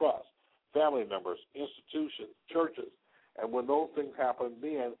she trusts, family members, institutions, churches. And when those things happen,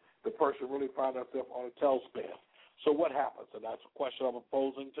 then the person really finds herself on a tailspin. So what happens? And that's a question I'm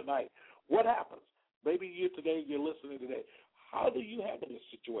posing tonight. What happens? Maybe you're listening today. How do you handle this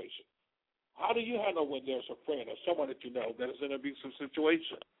situation? How do you handle when there's a friend or someone that you know that is in an abusive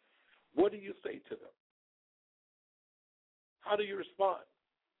situation? What do you say to them? How do you respond?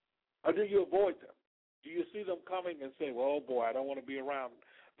 Or do you avoid them? Do you see them coming and say, well, oh boy, I don't want to be around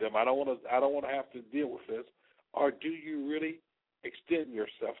them. I don't want to have to deal with this. Or do you really extend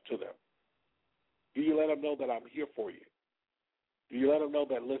yourself to them? Do you let them know that I'm here for you? Do you let them know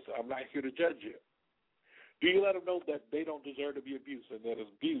that, listen, I'm not here to judge you? Do you let them know that they don't deserve to be abused and that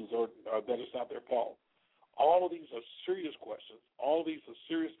it's abused or that it's not their fault? All of these are serious questions. All of these are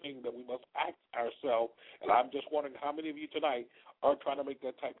serious things that we must ask ourselves, and I'm just wondering how many of you tonight are trying to make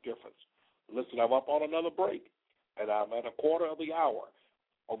that type of difference. Listen, I'm up on another break, and I'm at a quarter of the hour.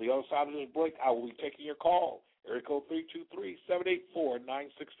 On the other side of this break, I will be taking your call. Area code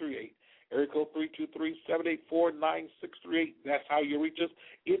 323-784-9638. Area code 323-784-9638. That's how you reach us.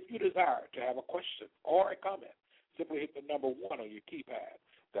 If you desire to have a question or a comment, simply hit the number 1 on your keypad.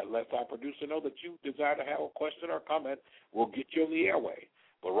 That lets our producer know that you desire to have a question or comment. We'll get you on the airway.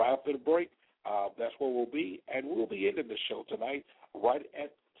 But right after the break, that's where we'll be, and we'll be ending the show tonight right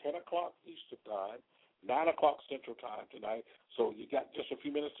at 10 o'clock Eastern Time, 9 o'clock Central Time tonight. So you got just a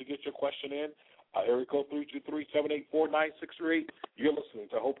few minutes to get your question in. Area code 323-784-9638. You're listening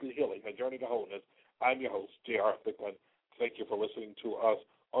to Hope and Healing, A Journey to Wholeness. I'm your host, J.R. Thicklin. Thank you for listening to us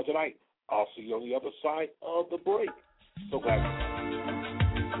on tonight. I'll see you on the other side of the break. So glad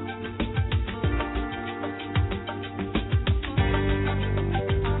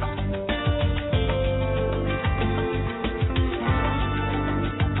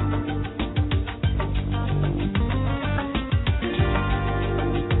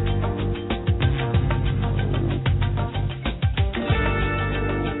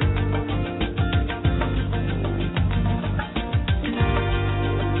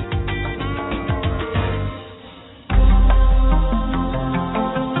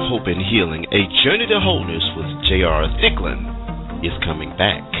and Healing, a Journey to Wholeness with J.R. Thicklin is coming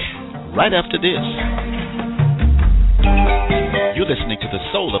back right after this. You're listening to the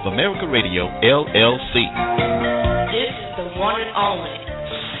Soul of America Radio, LLC. This is the one and only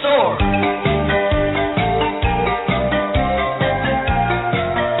Soar.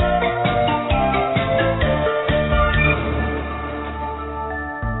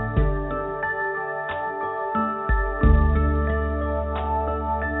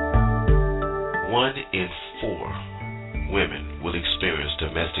 One in 4 women will experience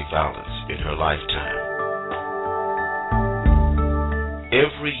domestic violence in her lifetime.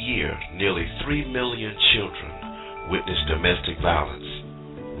 Every year, nearly 3 million children witness domestic violence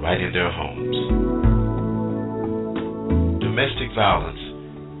right in their homes. Domestic violence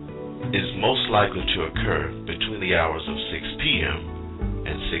is most likely to occur between the hours of 6 p.m.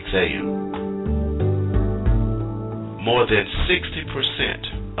 and 6 a.m. More than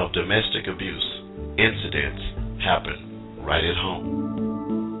 60% of domestic abuse incidents happen right at home.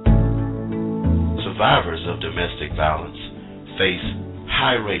 Survivors of domestic violence face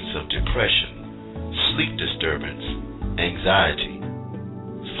high rates of depression, sleep disturbance, anxiety,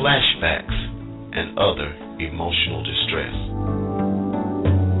 flashbacks, and other emotional distress.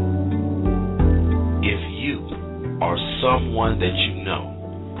 If you or someone that you know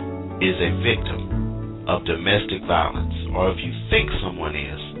is a victim of domestic violence, or if you think someone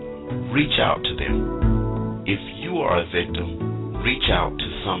is, reach out to them. If you are a victim, reach out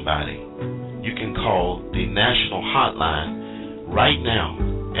to somebody. You can call the national hotline right now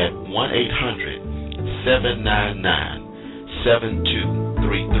at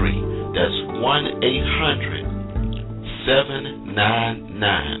 1-800-799-7233. That's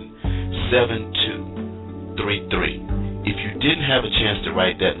 1-800-799-7233. If you didn't have a chance to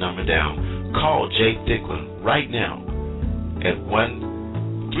write that number down, call Jay Thicklin right now at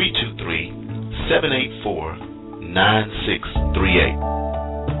 1-323-784-9638.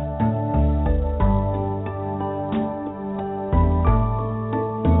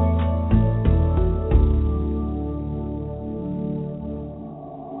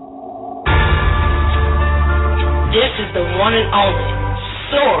 This is the one and only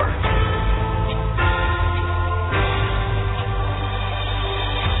Soar.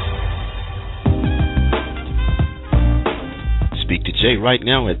 Speak to Jay right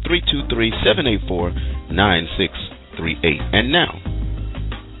now at 323-784-9638. And now,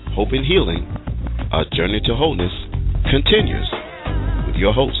 Hope and Healing, A Journey to Wholeness, continues with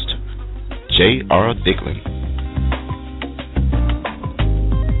your host, J.R. Thicklin.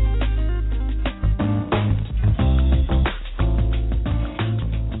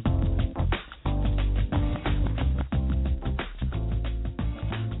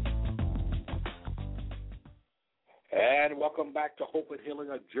 Welcome back to Hope and Healing,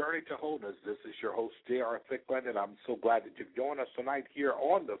 A Journey to Wholeness. This is your host, J.R. Thicklin, and I'm so glad that you've joined us tonight here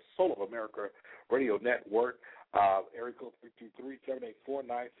on the Soul of America Radio Network. Area code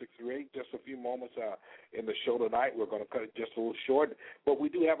 323-784-9638. Just a few moments in the show tonight. We're going to cut it just a little short, but we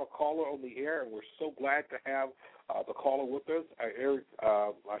do have a caller on the air, and we're so glad to have the caller with us. Eric,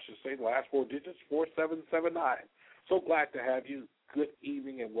 I should say the last 4 digits, 4779. So glad to have you. Good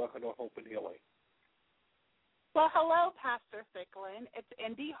evening, and welcome to Hope and Healing. Well, hello, Pastor Thicklin. It's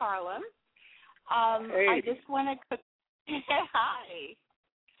Indy Harlem. Hey. I just want to hi.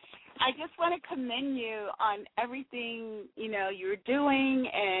 I just want to commend you on everything you're doing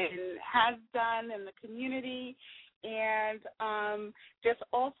and have done in the community, and just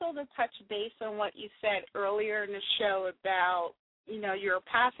also to touch base on what you said earlier in the show about your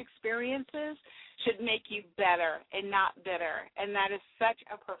past experiences should make you better and not bitter, and that is such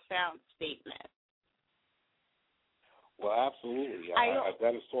a profound statement. Well, absolutely.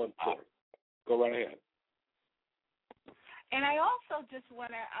 That is so important. Go right ahead. And I also just want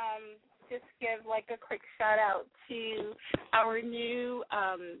to just give like a quick shout out to our new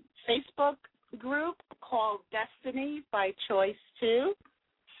Facebook group called Destiny by Choice 2.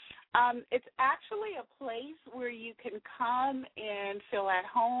 It's actually a place where you can come and feel at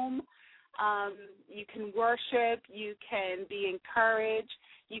home. You can worship. You can be encouraged.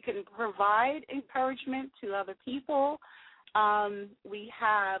 You can provide encouragement to other people. We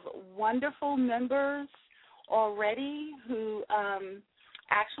have wonderful members already who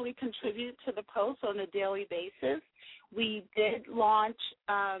actually contribute to the posts on a daily basis. We did launch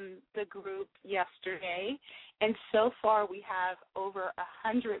the group yesterday, and so far we have over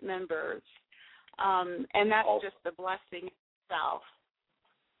 100 members, and that's just a blessing itself.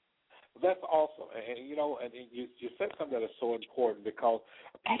 That's awesome. And you said something that is so important because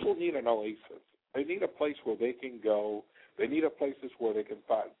people need an oasis. They need a place where they can go. They need a places where they can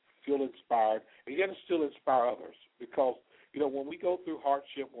feel inspired, and yet still inspire others. Because, when we go through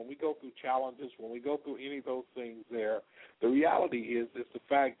hardship, when we go through challenges, when we go through any of those things there, the reality is the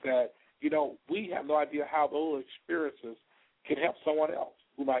fact that, we have no idea how those experiences can help someone else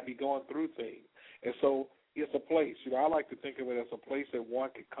who might be going through things. And so it's a place, I like to think of it as a place that one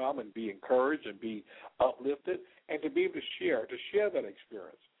can come and be encouraged and be uplifted and to be able to share that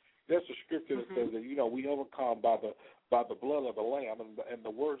experience. There's a scripture that says that, we overcome by the blood of the Lamb and the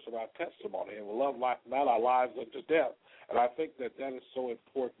words of our testimony, and we love not our lives unto death. And I think that is so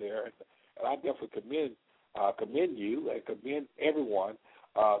important there. And I definitely commend you and commend everyone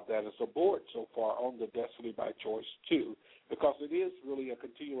that is aboard so far on the Destiny by Choice 2, because it is really a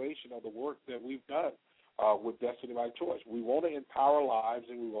continuation of the work that we've done with Destiny by Choice. We want to empower lives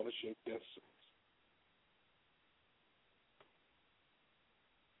and we want to shape destinies.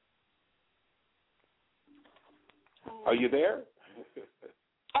 Are you there?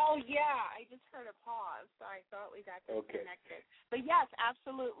 Oh, yeah. I just heard a pause, so I thought we got disconnected. Okay. But, yes,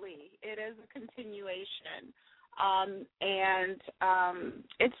 absolutely. It is a continuation.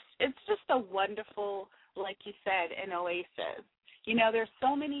 It's just a wonderful, like you said, an oasis. There's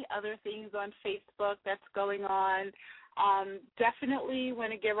so many other things on Facebook that's going on. Definitely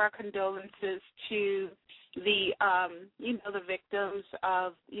want to give our condolences to the, the victims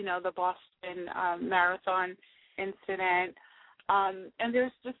of, the Boston Marathon incident. And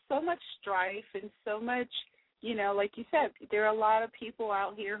there's just so much strife and so much, like you said, there are a lot of people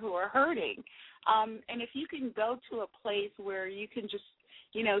out here who are hurting. And if you can go to a place where you can just,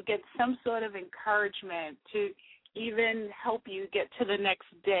 get some sort of encouragement to even help you get to the next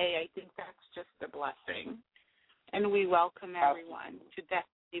day, I think that's just a blessing. And we welcome everyone to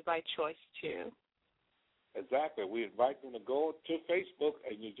Destiny by Choice 2. Exactly. We invite them to go to Facebook,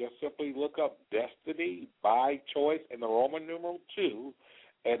 and you just simply look up Destiny by Choice in the Roman numeral 2,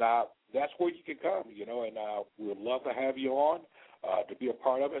 and that's where you can come, and we'd love to have you on to be a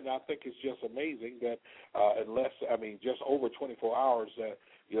part of it. And I think it's just amazing that just over 24 hours that,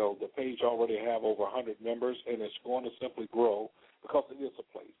 the page already have over 100 members, and it's going to simply grow because it is a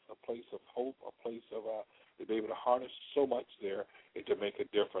place of hope, a place of to be able to harness so much there and to make a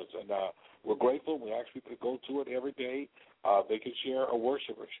difference. And we're grateful. We ask people to go to it every day. They can share a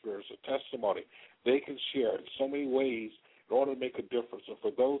worship experience, a testimony. They can share in so many ways in order to make a difference. And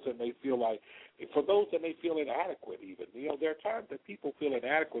for those that may feel inadequate even, there are times that people feel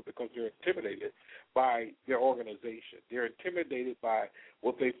inadequate because they're intimidated by their organization. They're intimidated by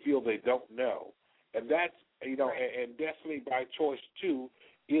what they feel they don't know. And that's, and Destiny by Choice 2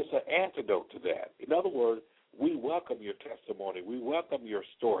 is an antidote to that. In other words, we welcome your testimony. We welcome your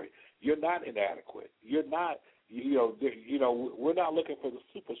story. You're not inadequate. You're not, we're not looking for the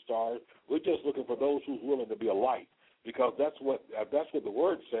superstars. We're just looking for those who's willing to be a light, because that's what the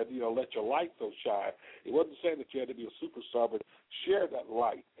word said. Let your light so shine. It wasn't saying that you had to be a superstar, but share that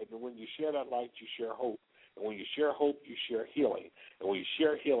light. And when you share that light, you share hope. And when you share hope, you share healing. And when you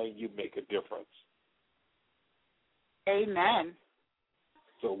share healing, you make a difference. Amen.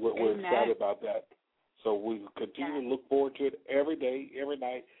 So we're excited about that. So we continue to look forward to it every day, every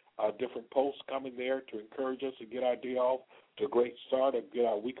night. Different posts coming there to encourage us to get our day off to a great start and get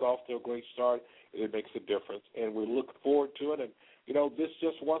our week off to a great start. It makes a difference. And we look forward to it. And, this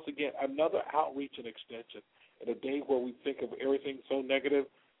just, once again, another outreach and extension. In a day where we think of everything so negative,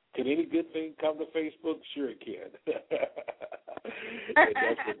 can any good thing come to Facebook? Sure it can. And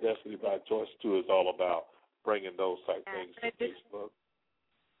that's what Destiny by Choice 2 is all about, bringing those type things to Facebook.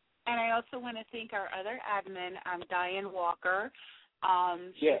 And I also want to thank our other admin, Diane Walker.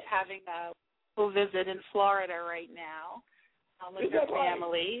 She's having a full visit in Florida right now with her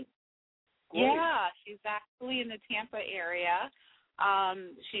family. Great. Yeah, she's actually in the Tampa area.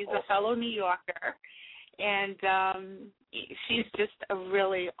 She's a fellow New Yorker, and she's just a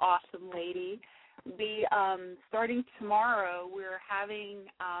really awesome lady. Starting tomorrow, we're having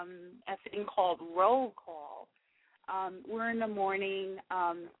a thing called Roll Call. We're in the morning.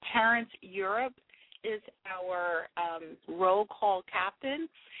 Terrence Europe is our roll call captain,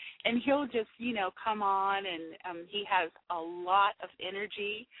 and he'll just, come on, and he has a lot of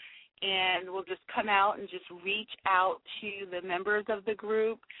energy, and we'll just come out and just reach out to the members of the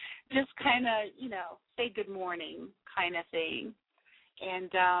group, just kind of, say good morning kind of thing. And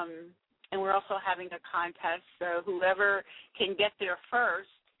we're also having a contest, so whoever can get there first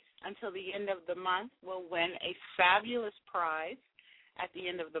until the end of the month will win a fabulous prize at the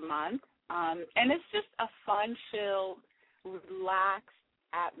end of the month. And it's just a fun-filled, relaxed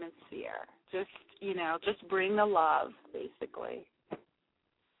atmosphere. Just bring the love, basically.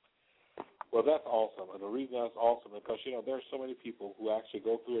 Well, that's awesome. And the reason that's awesome is because, there's so many people who actually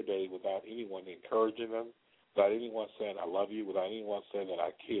go through a day without anyone encouraging them, without anyone saying, I love you, without anyone saying that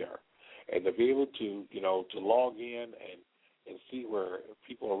I care. And to be able to, to log in and see where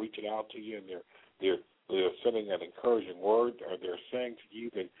people are reaching out to you and they're sending an encouraging word, or they're saying to you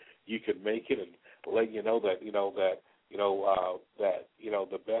that you can make it, and letting you know that,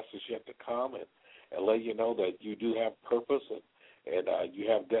 the best is yet to come, and letting you know that you do have purpose and you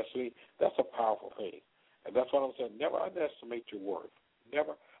have destiny. That's a powerful thing. And that's what I'm saying. Never underestimate your worth.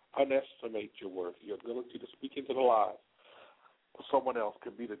 Never underestimate your worth. Your ability to speak into the lives of someone else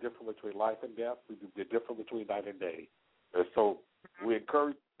can be the difference between life and death, the difference between night and day. And so we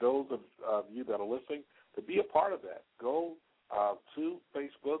encourage those of you that are listening to be a part of that. Go to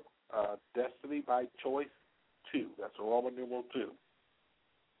Facebook, Destiny by Choice 2. That's a Roman numeral 2.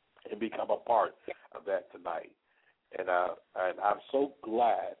 And become a part of that tonight. And I'm so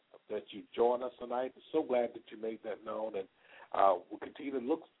glad that you joined us tonight. I'm so glad that you made that known. And we'll continue to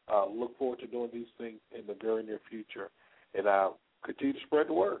look forward to doing these things in the very near future. And continue to spread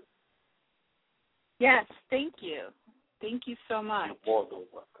the word. Yes, thank you. Thank you so much. You're more than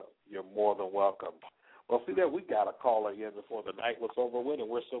welcome. You're more than welcome. Well, see there, we got a caller in before the night was over with, and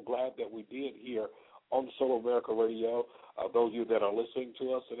we're so glad that we did here on Soul America Radio. Those of you that are listening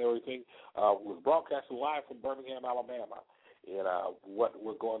to us and everything, we're broadcasting live from Birmingham, Alabama. And what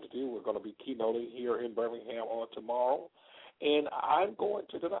we're going to do, we're going to be keynoting here in Birmingham on tomorrow. And I'm going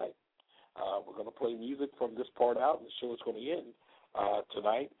to tonight. We're going to play music from this part out, and the show is going to end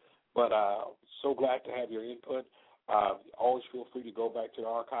tonight. But so glad to have your input. Always feel free to go back to the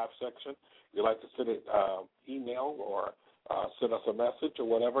archive section. If you'd like to send an email or send us a message or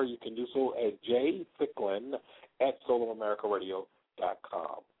whatever, you can do so at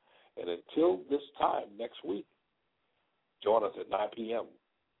jthicklin@soulofamericaradio.com. And until this time next week, join us at 9 p.m.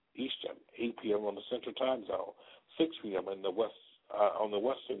 Eastern, 8 p.m. on the Central Time Zone, 6 p.m. in the West on the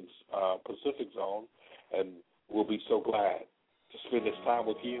Western Pacific Zone, and we'll be so glad to spend this time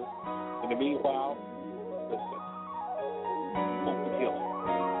with you. In the meanwhile, listen, hope and healing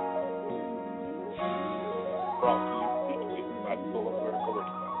brought to you each week by the Soul of America Radio.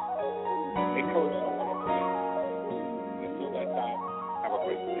 Encourage someone on today. Until that time, have a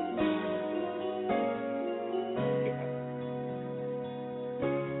great day.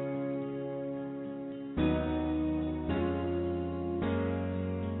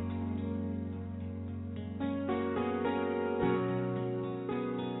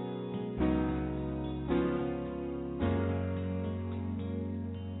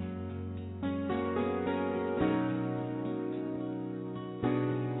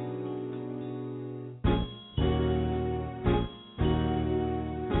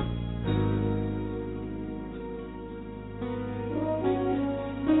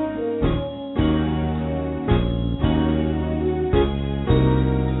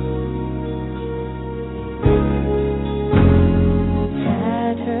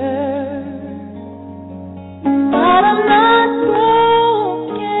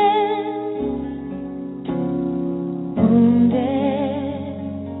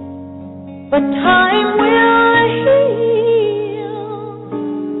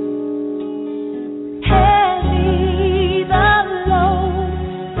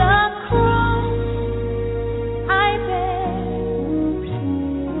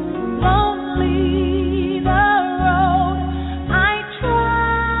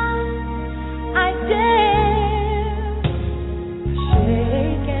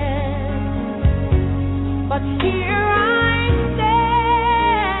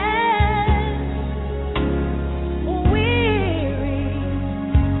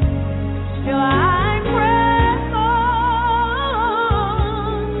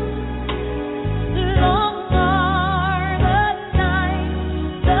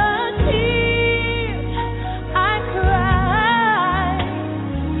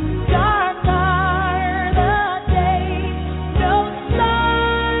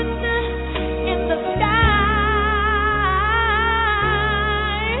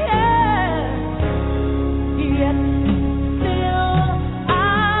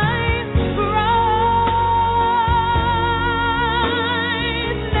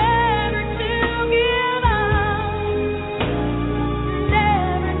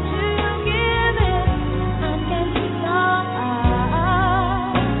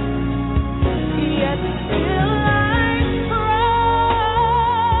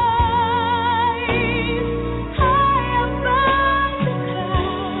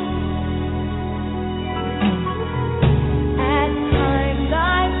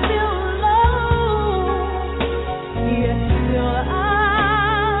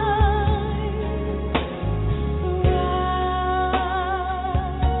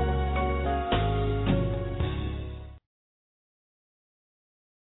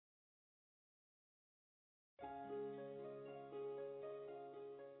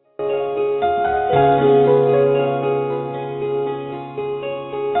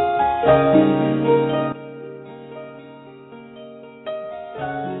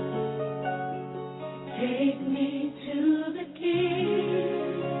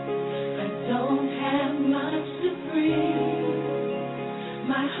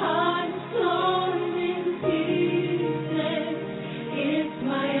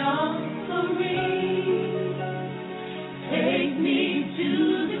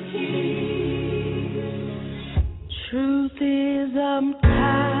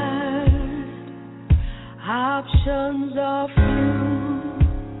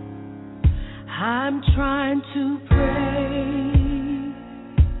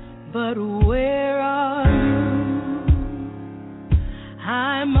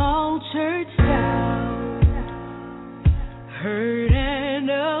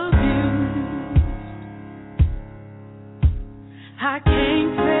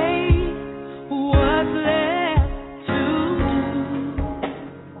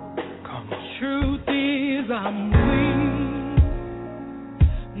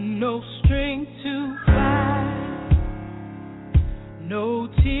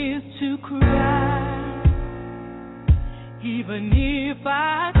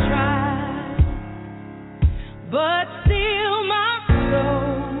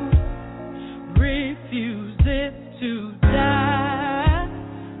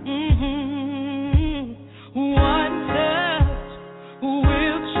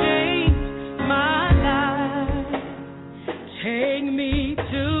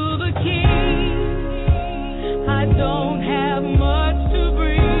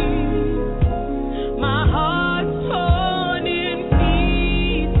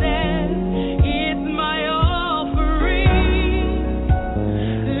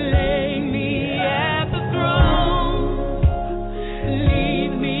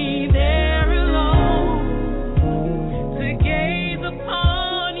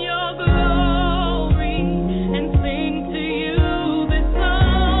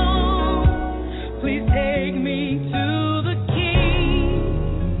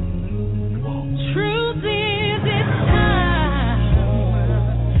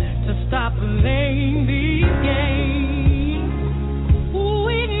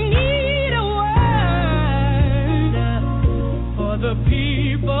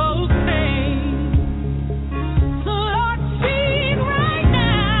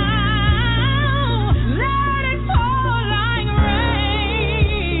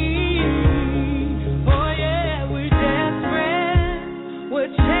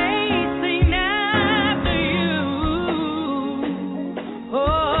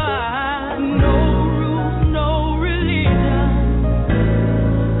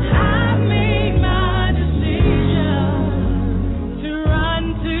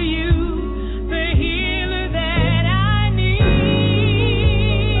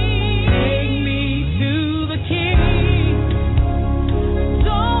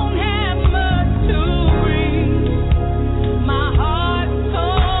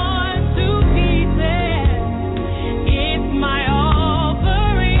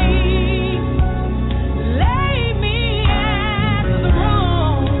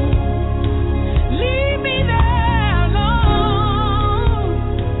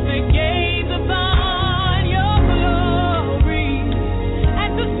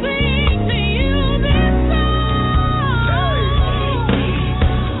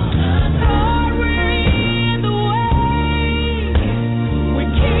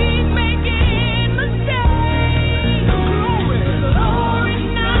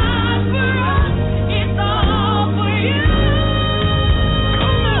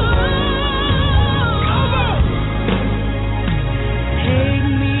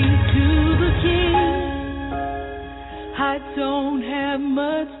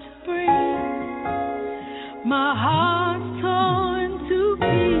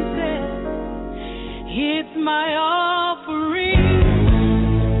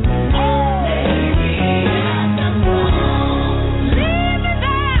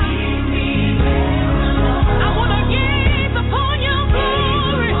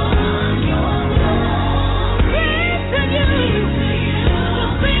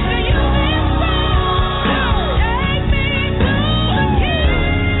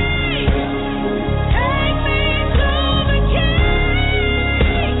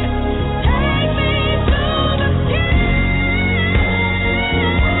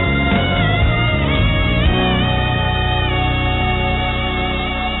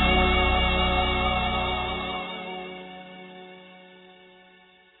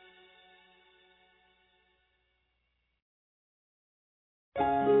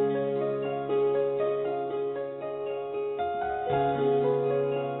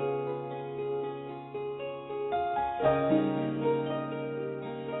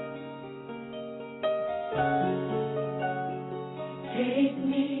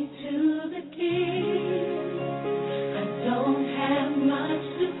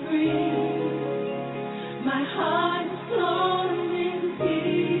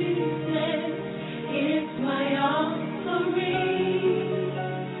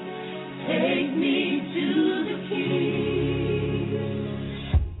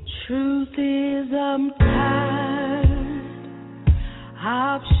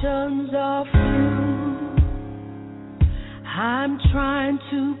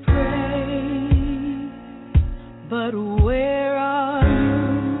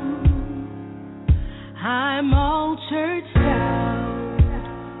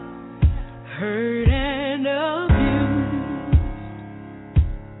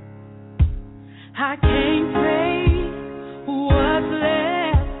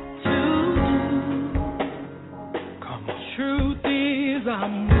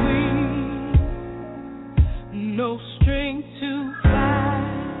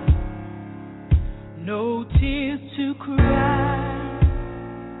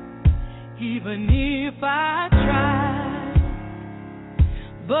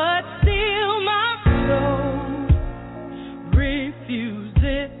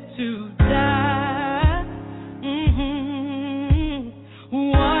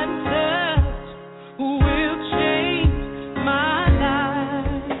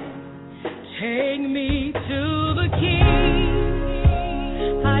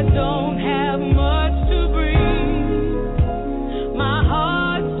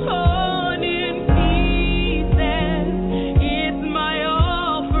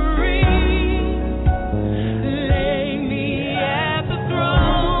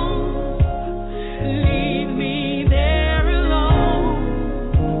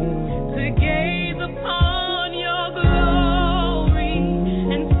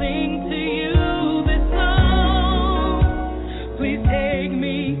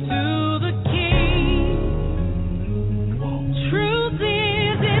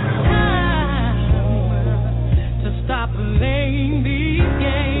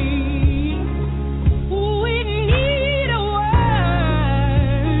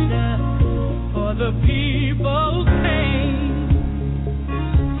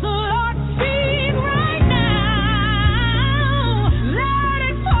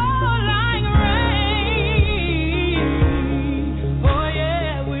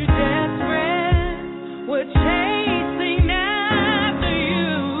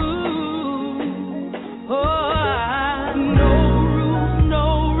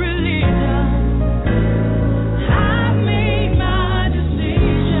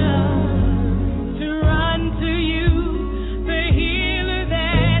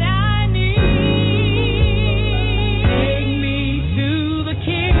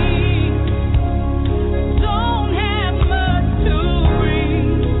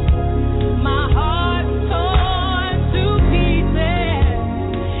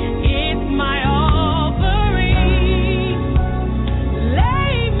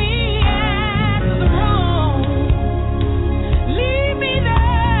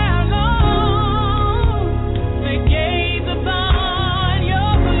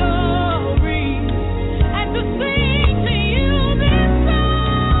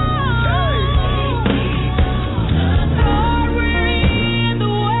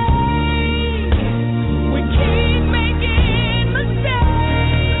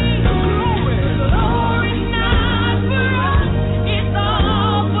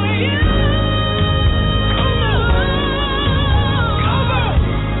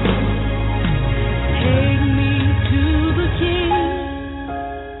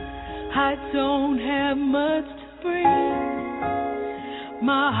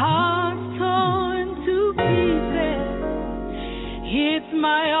 My heart's torn to pieces. It's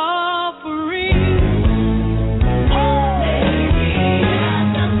my offering.